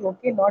 I'm pretty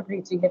okay not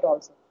reaching it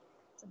also.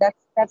 So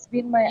that's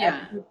been my Yeah.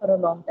 attitude for a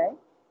long time.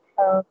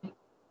 Um,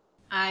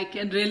 I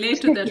can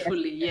relate to that yes,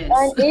 fully. and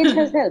Yes. age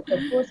has helped.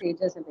 Of course, age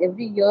has helped.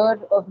 Every year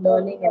of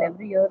learning and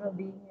every year of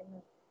being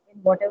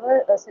in whatever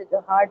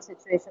a hard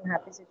situation,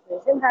 happy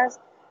situation, has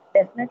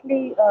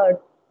definitely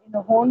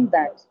honed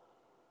that.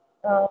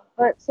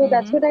 But so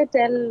that's what I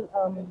tell.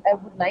 I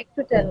would like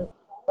to tell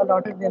a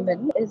lot of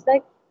women is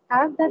like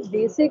have that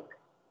basic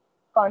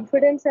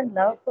confidence and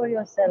love for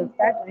yourself.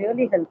 That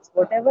really helps.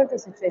 Whatever the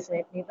situation,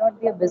 it need not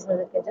be a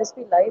business. It can just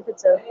be life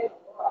itself.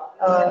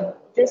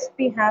 Just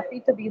be happy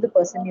to be the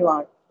person you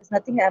are.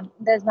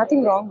 There's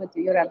nothing wrong with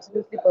you. You're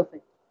absolutely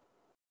perfect.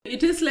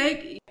 It is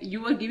like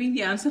you were giving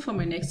the answer for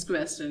my next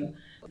question.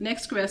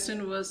 Next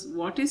question was,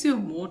 what is your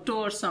motto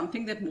or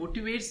something that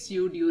motivates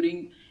you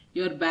during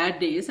your bad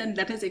days? And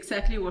that is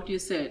exactly what you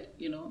said.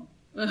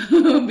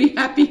 Be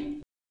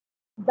happy.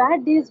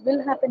 Bad days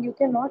will happen. You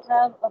cannot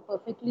have a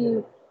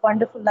perfectly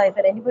wonderful life.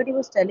 And anybody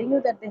who's telling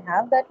you that they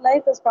have that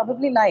life is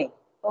probably lying.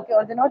 Okay,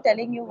 or they're not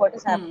telling you what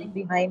is happening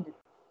behind it.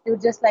 They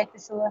would just like to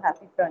show a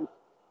happy front.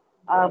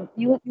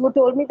 You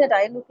told me that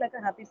I look like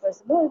a happy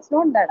person. No, it's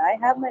not that. I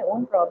have my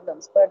own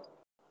problems, but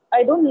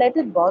I don't let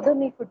it bother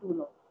me for too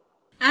long.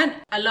 And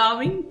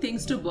allowing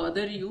things to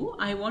bother you,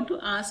 I want to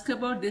ask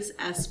about this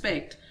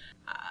aspect.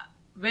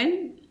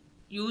 When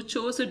you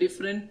chose a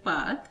different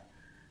path,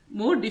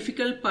 more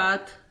difficult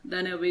path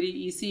than a very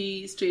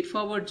easy,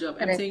 straightforward job.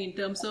 I'm Correct. saying in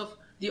terms of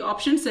the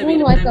options No, no,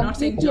 available. I I'm not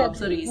saying completely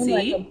jobs are agree. No, no,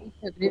 I easy.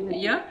 completely agree with you.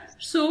 Yeah.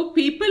 So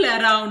people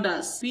around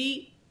us,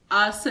 we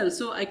ourselves.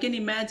 So I can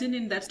imagine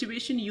in that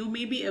situation, you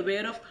may be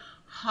aware of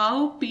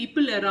how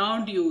people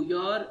around you,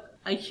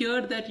 I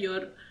hear that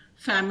your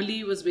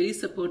family was very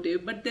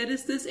supportive, but there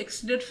is this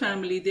extended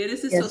family, there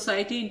is this Yes,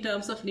 society in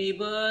terms of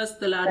neighbors,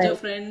 the larger right.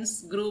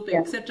 friends group,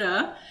 Yeah.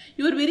 etc.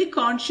 You are very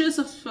conscious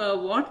of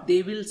what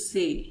they will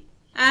say.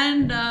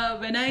 And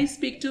when I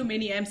speak to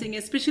many, I'm saying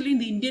especially in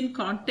the Indian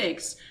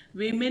context,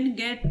 women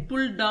get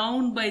pulled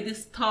down by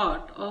this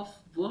thought of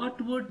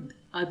what would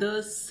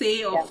others say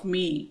Yeah. of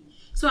me.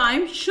 So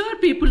I'm sure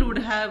people would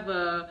have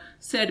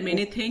said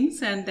many Yes.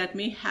 things, and that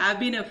may have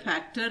been a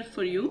factor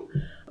for you.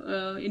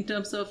 in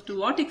terms of to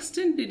what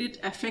extent did it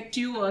affect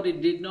you or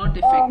it did not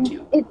affect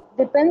you? It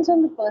depends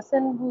on the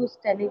person who's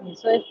telling me.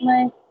 So if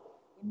my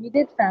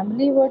immediate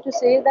family were to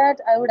say that,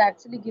 I would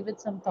actually give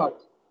it some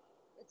thought.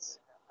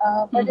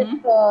 But if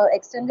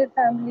extended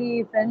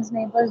family, friends,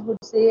 neighbors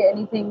would say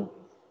anything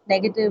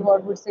negative or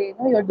would say,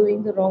 you're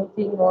doing the wrong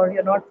thing or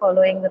you're not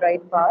following the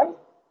right path,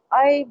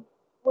 I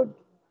would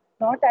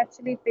not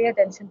actually pay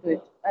attention to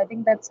it. I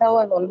think that's how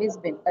I've always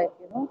been. I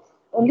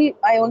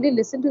only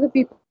listen to the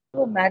people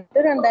who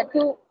matter, and that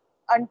too,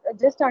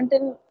 just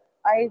until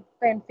I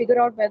can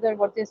figure out whether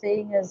what they're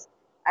saying is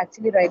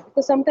actually right.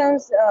 Because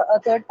sometimes a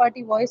third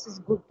party voice is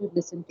good to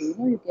listen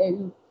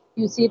to.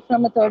 You see it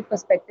from a third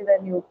perspective,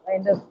 and you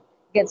kind of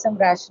get some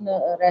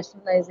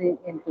rationalizing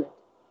into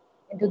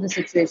the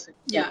situation.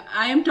 Yeah,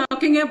 I am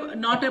talking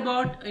not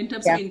about in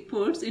terms of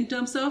inputs, in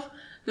terms of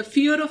the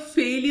fear of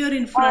failure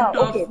in front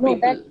of people. No,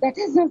 that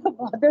has never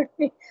bothered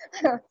me.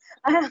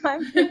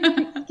 I'm pretty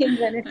thick-skinned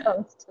when it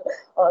comes to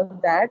all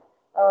that.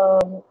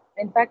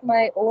 In fact,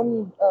 my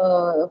own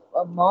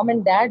mom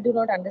and dad do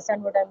not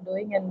understand what I'm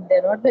doing, and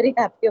they're not very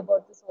happy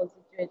about this whole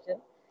situation.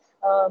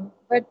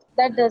 But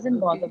that doesn't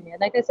bother me.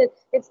 And like I said,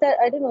 it's that,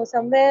 I don't know,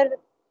 somewhere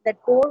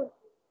that core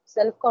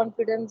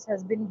self-confidence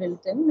has been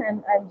built in,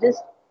 and I'm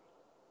just,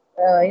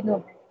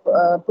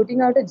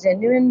 putting out a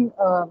genuine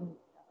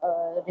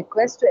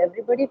request to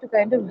everybody to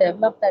kind of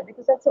develop that,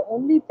 because that's the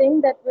only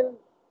thing that will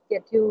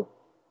get you,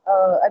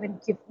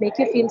 make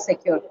you feel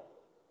secure.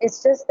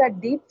 It's just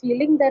that deep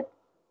feeling that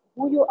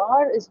who you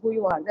are is who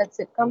you are. That's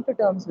it. Come to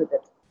terms with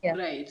it. Yeah.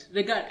 Right.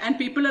 And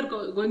people are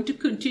going to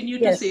continue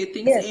to say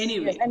things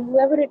anyway. Yes. And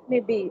whoever it may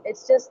be,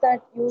 it's just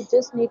that you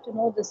just need to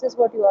know this is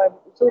what you are.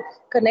 So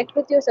connect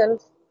with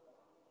yourself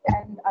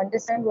and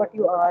understand what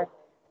you are.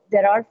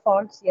 There are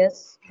faults,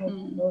 yes.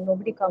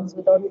 Nobody comes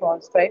without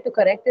faults. Try to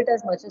correct it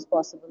as much as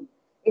possible.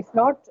 If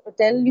not,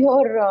 tell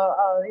your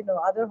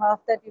other half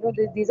that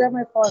these are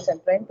my faults.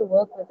 I'm trying to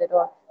work with it,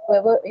 or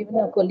whoever, even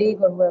a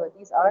colleague or whoever.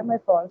 These are my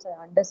faults.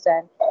 I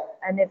understand,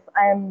 and if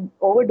I am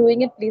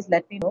overdoing it, please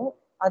let me know.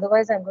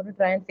 Otherwise, I'm going to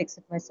try and fix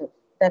it myself.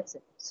 That's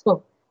it.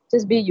 So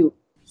just be you.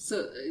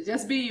 So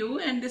just be you,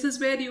 and this is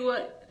where you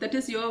are. That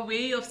is your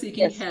way of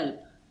seeking help,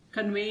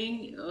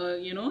 conveying.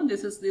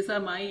 These are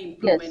my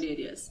improvement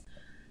areas.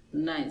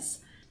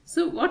 Nice.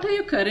 So what are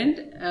your current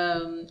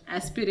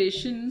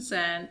aspirations,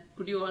 and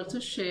could you also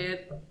share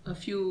a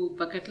few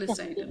bucket list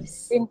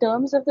items? In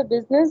terms of the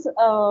business,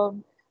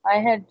 I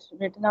had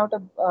written out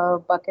a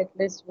bucket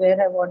list where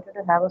I wanted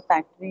to have a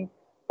factory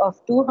of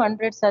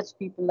 200 such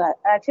people.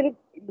 Actually,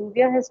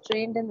 Luvia has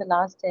trained in the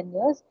last 10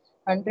 years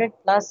 100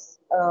 plus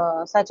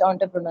such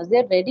entrepreneurs. They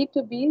are ready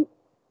to be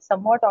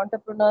somewhat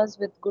entrepreneurs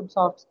with good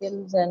soft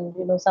skills and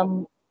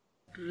some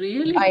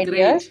really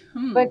ideas.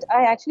 Great. But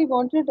I actually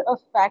wanted a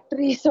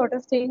factory sort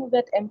of thing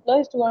that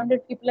employs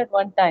 200 people at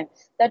one time.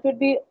 That would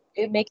be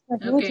making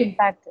a huge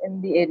impact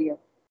in the area.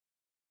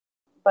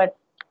 But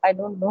I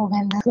don't know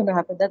when that's going to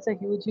happen. That's a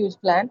huge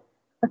plan.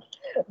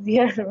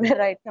 We're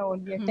right now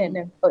only at 10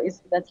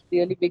 employees. That's a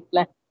really big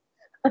plan.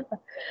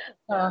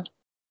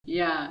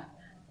 Yeah.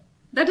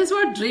 That is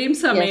what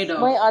dreams are made of.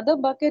 My other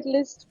bucket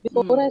list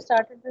before I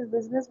started this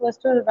business was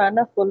to run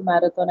a full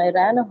marathon. I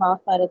ran a half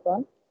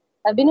marathon.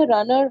 I've been a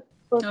runner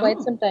for quite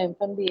some time.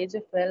 From the age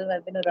of 12,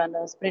 I've been a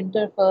runner.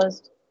 Sprinter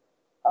first.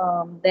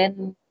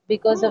 Then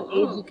because of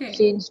age, it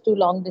changed to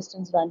long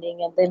distance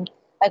running. And then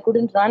I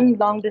couldn't run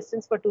long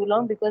distance for too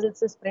long because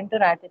it's a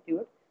sprinter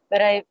attitude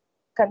where I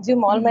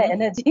consume all my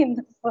energy in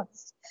the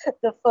first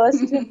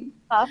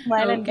half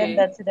mile, and then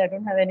that's it. I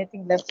don't have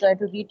anything left. So I had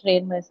to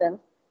retrain myself.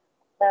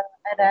 I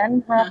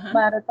ran half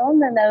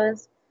marathon, and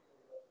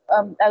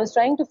I was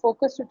trying to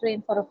focus to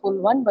train for a full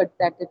one, but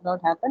that did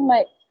not happen.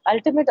 My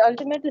ultimate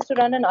is to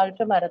run an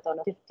ultra marathon,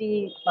 a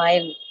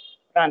 50-mile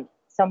run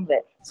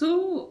somewhere.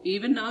 So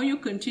even now you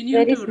continue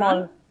very to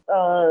small.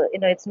 run?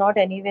 It's not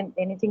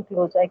anything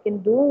close. I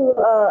can do.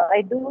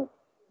 I do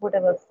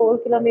whatever 4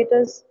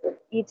 kilometers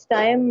each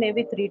time,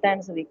 maybe 3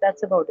 times a week.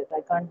 That's about it.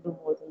 I can't do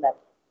more than that.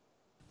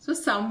 So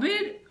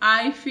somewhere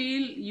I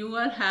feel you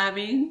are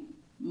having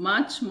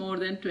much more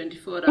than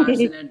 24 hours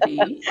in a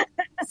day.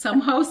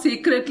 Somehow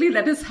secretly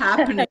that is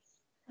happening.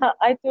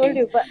 I told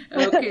you, but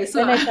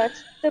when I touch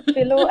the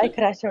pillow, I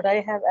crash out.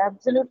 I have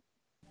absolute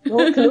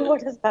no clue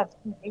what is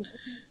happening.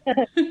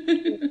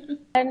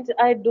 And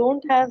I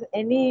don't have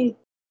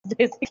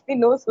basically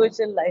no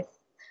social life.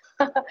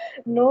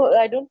 No,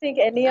 I don't think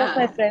any of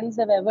my friends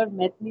have ever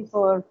met me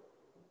for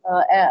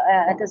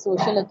at a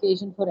social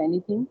occasion for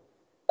anything.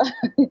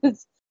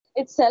 It's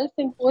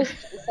self-imposed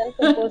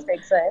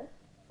exile.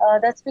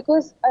 That's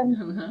because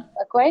I'm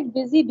quite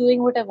busy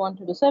doing what I want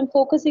to do. So I'm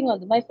focusing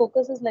on my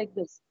focus is like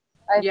this.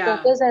 I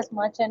focus as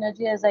much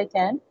energy as I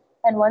can.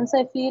 And once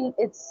I feel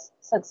it's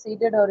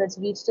succeeded or it's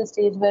reached a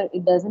stage where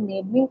it doesn't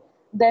need me,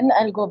 then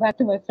I'll go back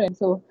to my friends.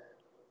 So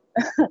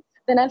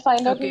then I'll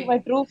find out who my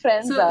true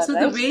friends are. So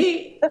right? The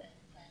way...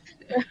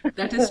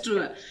 That is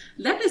true.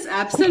 That is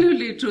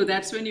absolutely true.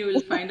 That's when you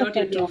will find out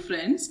your true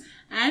friends.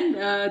 And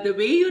the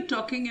way you're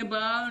talking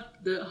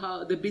about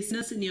the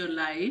business in your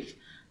life,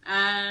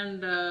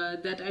 and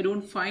that I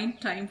don't find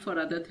time for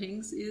other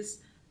things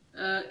is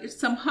it's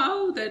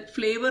somehow that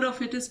flavor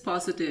of it is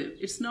positive.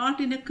 It's not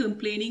in a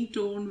complaining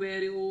tone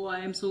where, oh, I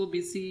am so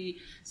busy.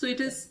 So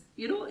it is,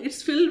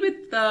 it's filled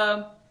with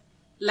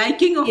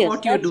liking of Yes,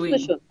 what you're that's for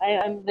doing. sure.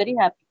 I'm very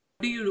happy.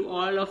 What do you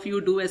all of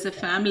you do as a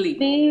family?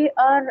 We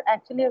are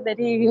actually a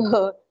very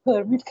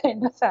hermit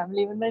kind of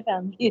family. Even my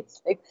family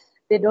is like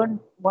they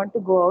don't want to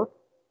go out.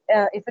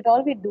 If at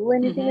all we do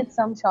anything, Mm-hmm. it's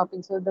some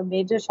shopping. So the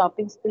major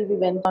shopping spree we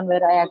went on,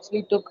 where I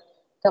actually took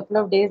a couple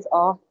of days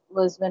off,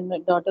 was when my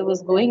daughter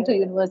was going to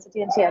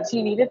university and she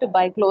actually needed to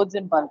buy clothes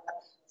in bulk.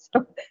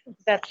 So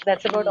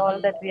that's about all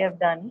Mm-hmm. that we have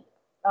done.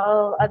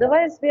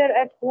 Otherwise, we are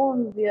at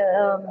home.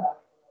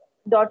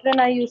 Daughter and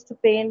I used to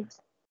paint.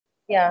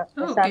 Yeah,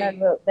 my son had,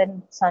 Okay.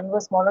 when son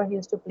was smaller, he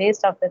used to play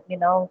stuff with me.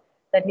 Now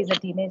that he's a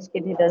teenage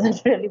kid, he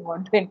doesn't really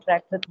want to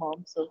interact with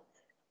mom. So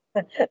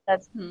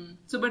that's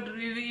So, but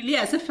really,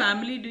 as a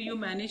family, do you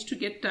manage to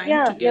get time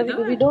yeah, we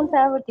do. We together? don't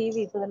have a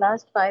TV. For the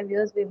last 5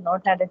 years, we've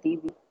not had a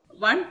TV.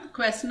 One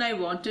question I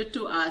wanted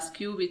to ask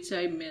you, which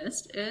I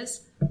missed,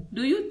 is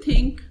do you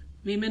think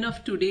women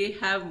of today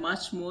have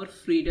much more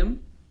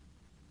freedom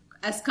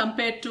as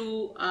compared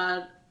to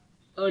our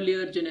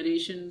earlier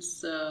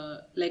generations,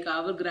 like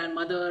our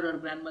grandmother or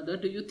grandmother?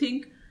 Do you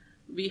think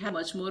we have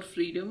much more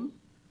freedom?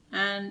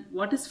 And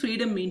what does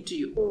freedom mean to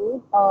you?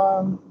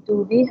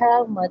 Do we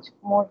have much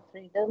more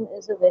freedom?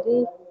 Is a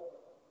very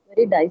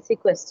dicey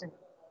question.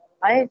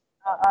 I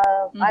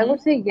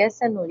would Mm-hmm. say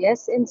yes and no.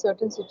 Yes, in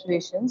certain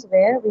situations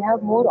where we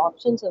have more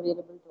options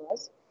available to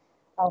us,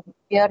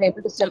 we are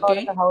able to step out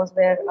of the Okay. house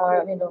where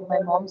my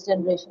mom's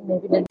generation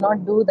maybe did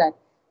not do that.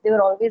 They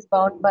were always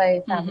bound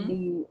by Mm-hmm.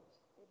 family,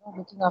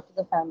 looking after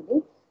the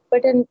family.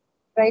 But in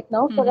right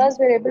now, for Mm-hmm. us,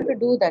 we're able to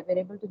do that. We're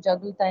able to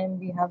juggle time.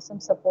 We have some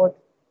support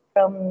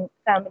from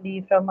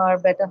family, from our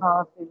better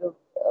half,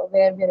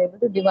 where we're able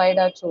to divide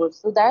our chores.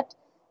 So that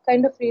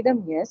kind of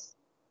freedom, yes.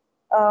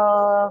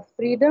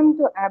 Freedom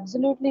to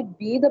absolutely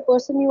be the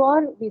person you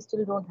are, we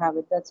still don't have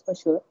it. That's for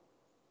sure.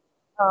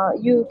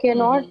 You Mm-hmm.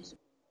 cannot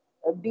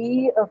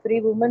be a free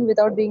woman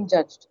without being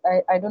judged.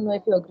 I don't know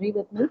if you agree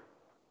with me,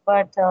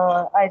 but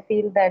I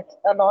feel that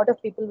a lot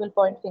of people will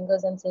point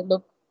fingers and say,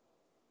 look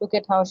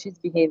at how she's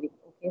behaving.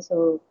 Okay,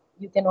 so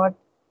you cannot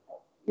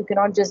you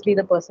cannot just be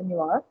the person you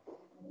are.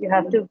 You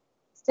have to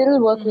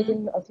still work Mm-hmm.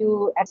 within a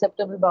few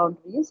acceptable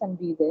boundaries and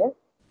be there.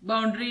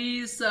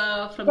 Boundaries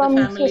from the From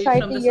family, from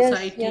society, the yes,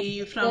 society,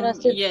 yes, there are from,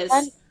 still, and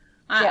yes,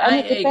 yeah, and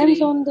it I depends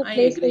agree. on the I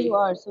place where you agree.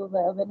 are. So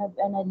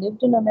when I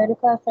lived in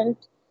America, I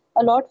felt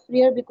a lot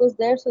freer because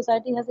their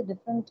society has a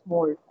different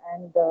mold.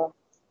 And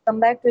come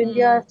back to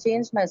India, Hmm. I've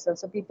changed myself.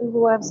 So people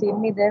who have seen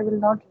me there will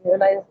not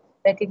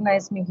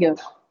recognize me here.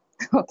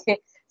 Okay,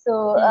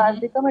 so I've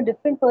Mm-hmm. become a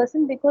different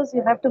person because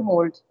you have to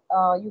mold.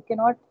 You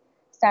cannot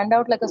stand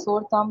out like a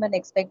sore thumb and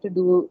expect to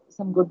do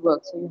some good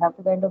work. So you have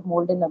to kind of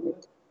mold in a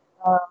bit.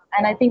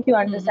 And I think you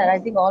understand. I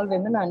Mm-hmm. think all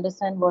women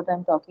understand what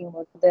I'm talking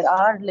about. There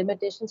are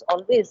limitations,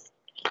 always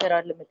there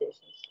are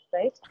limitations,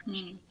 right?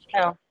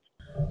 Yeah.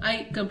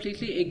 I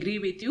completely agree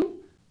with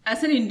you.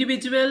 As an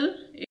individual,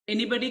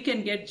 anybody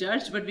can get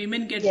judged, but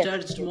women get Yes,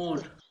 judged yes, more.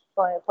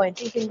 yes.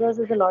 Pointing fingers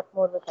is a lot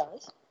more with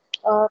us.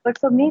 But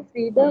for me,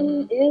 freedom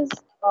Mm-hmm. is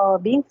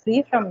being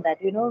free from that.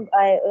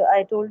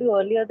 I told you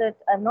earlier that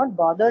I'm not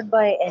bothered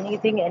by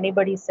anything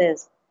anybody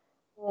says.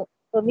 So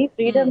for me,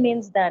 freedom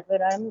means that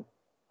where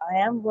I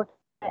am what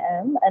I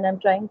am, and I'm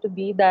trying to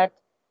be that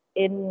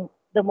in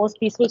the most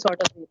peaceful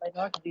sort of way by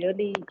not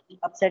really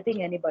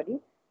upsetting anybody.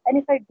 And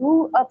if I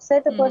do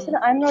upset a person,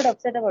 I'm not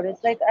upset about it.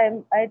 It's like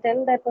I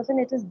tell that person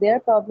it is their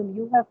problem.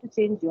 You have to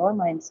change your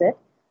mindset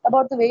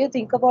about the way you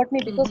think about me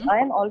because I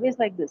am always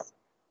like this.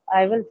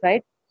 I will try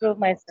to prove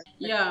myself.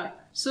 But Yeah.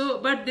 So,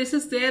 but this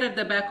is there at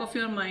the back of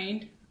your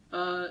mind.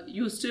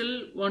 You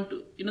still want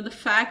to, the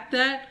fact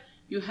that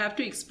you have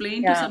to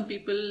explain to yeah, some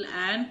people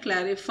and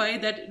clarify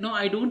that, no,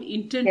 I don't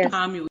intend to yes.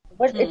 harm you.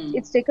 But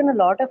it's taken a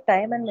lot of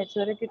time and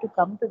maturity to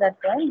come to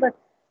that point. But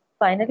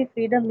finally,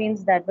 freedom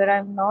means that where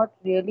I'm not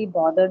really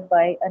bothered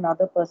by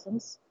another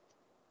person's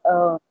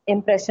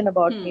impression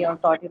about me or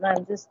thought.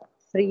 I'm just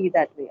free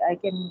that way. I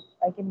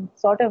can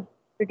sort of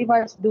pretty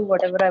much do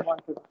whatever I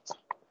want to do.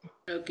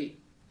 Okay.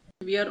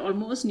 We are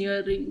almost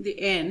nearing the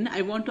end.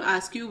 I want to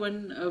ask you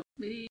one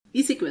very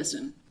easy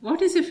question.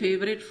 What is your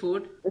favorite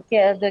food?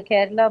 The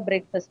Kerala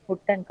breakfast,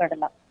 put and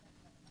kadala.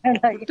 And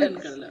Puttan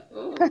Kerala.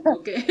 Oh, my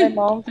okay.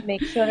 mom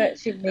makes sure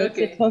she makes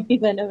it Okay. for me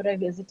whenever I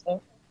visit her.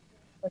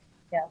 But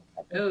yeah,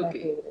 that is my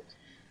Okay. favorite.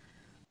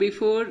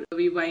 Before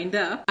we wind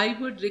up, I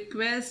would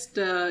request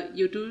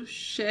you to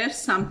share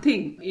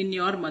something in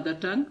your mother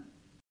tongue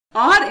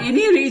or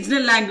any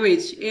regional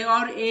language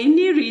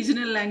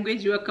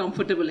you are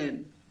comfortable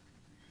in.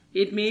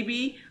 It may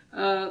be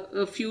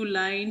a few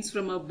lines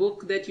from a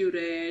book that you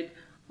read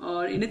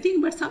or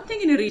anything, but something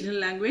in a regional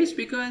language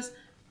because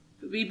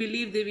we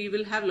believe that we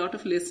will have a lot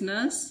of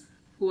listeners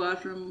who are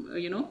from,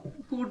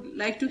 who would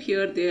like to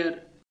hear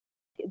their.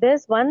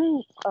 There's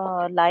one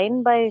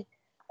line by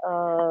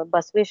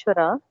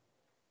Basveshwara.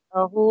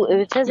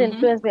 which has Mm-hmm.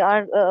 influenced me.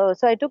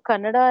 So I took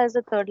Kannada as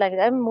a third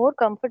language. I'm more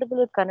comfortable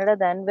with Kannada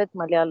than with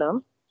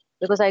Malayalam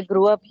because I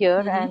grew up here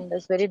Mm-hmm. and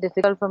it's very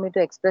difficult for me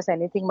to express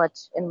anything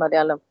much in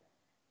Malayalam.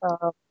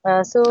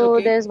 So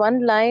Okay. there's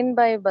one line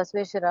by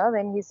Basveshwara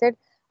when he said,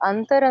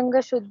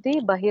 Antaranga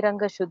Shuddhi,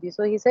 Bahiranga Shuddhi.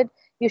 So he said,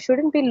 you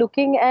shouldn't be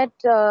looking at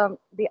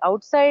the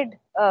outside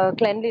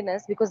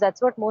cleanliness because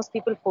that's what most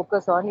people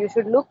focus on. You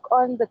should look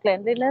on the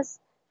cleanliness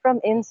from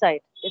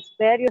inside. It's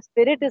where your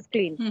spirit is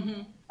clean.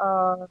 Mm-hmm.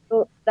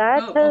 So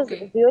that Oh, has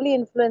okay. really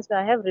influenced me.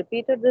 I have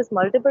repeated this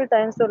multiple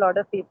times to a lot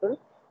of people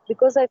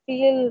because I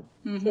feel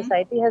Mm-hmm.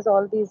 society has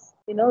all these,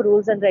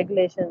 rules and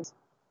regulations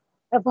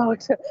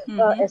about,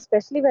 Mm-hmm.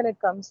 especially when it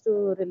comes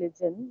to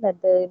religion, that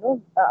the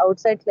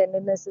outside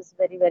cleanliness is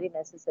very very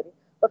necessary.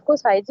 Of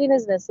course, hygiene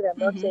is necessary. I'm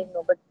not Mm-hmm. saying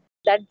no, but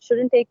that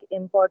shouldn't take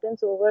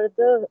importance over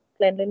the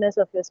cleanliness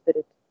of your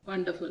spirit.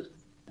 Wonderful.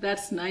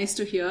 That's nice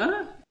to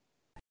hear.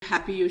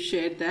 Happy you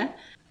shared that.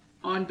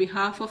 On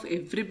behalf of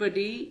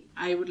everybody,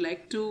 I would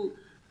like to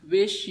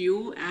wish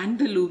you and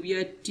the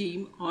Luvia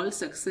team all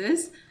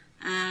success.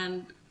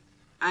 And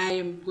I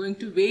am going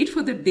to wait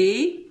for the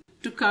day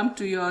to come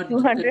to your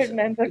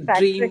 200-member dream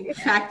factory. Yes.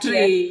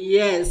 factory.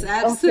 Yes, Okay.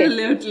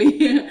 absolutely.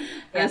 Yeah.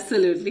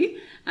 Absolutely.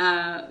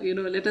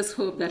 Let us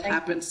hope that Thank you.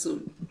 happens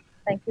soon.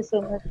 Thank you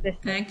so much, Krishna.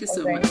 Thank you All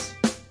so right. much.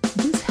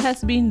 This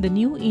has been The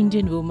New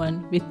Indian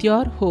Woman with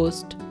your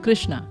host,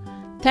 Krishna.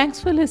 Thanks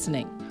for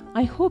listening.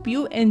 I hope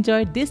you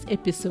enjoyed this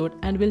episode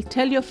and will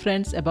tell your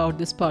friends about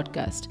this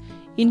podcast.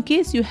 In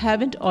case you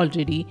haven't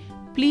already,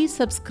 please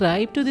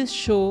subscribe to this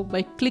show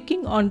by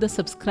clicking on the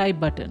subscribe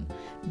button.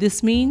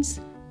 This means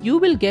you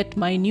will get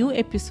my new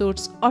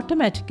episodes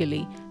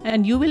automatically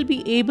and you will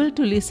be able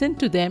to listen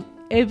to them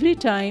every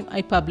time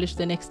I publish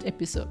the next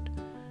episode.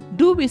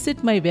 Do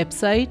visit my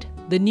website,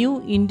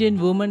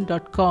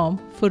 thenewindianwoman.com,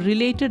 for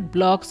related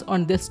blogs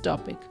on this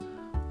topic.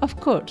 Of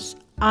course,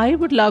 I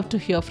would love to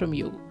hear from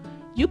you.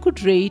 You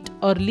could rate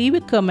or leave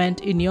a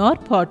comment in your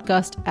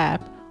podcast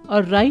app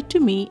or write to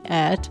me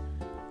at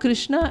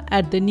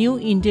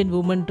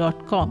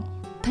krishna@thenewindianwoman.com.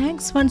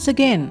 Thanks once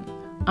again.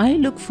 I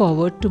look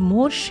forward to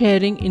more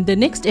sharing in the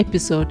next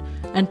episode,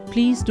 and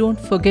please don't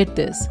forget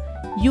this.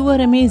 You are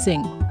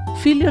amazing.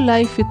 Fill your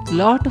life with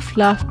lot of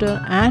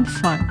laughter and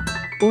fun.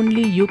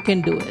 Only you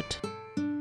can do it.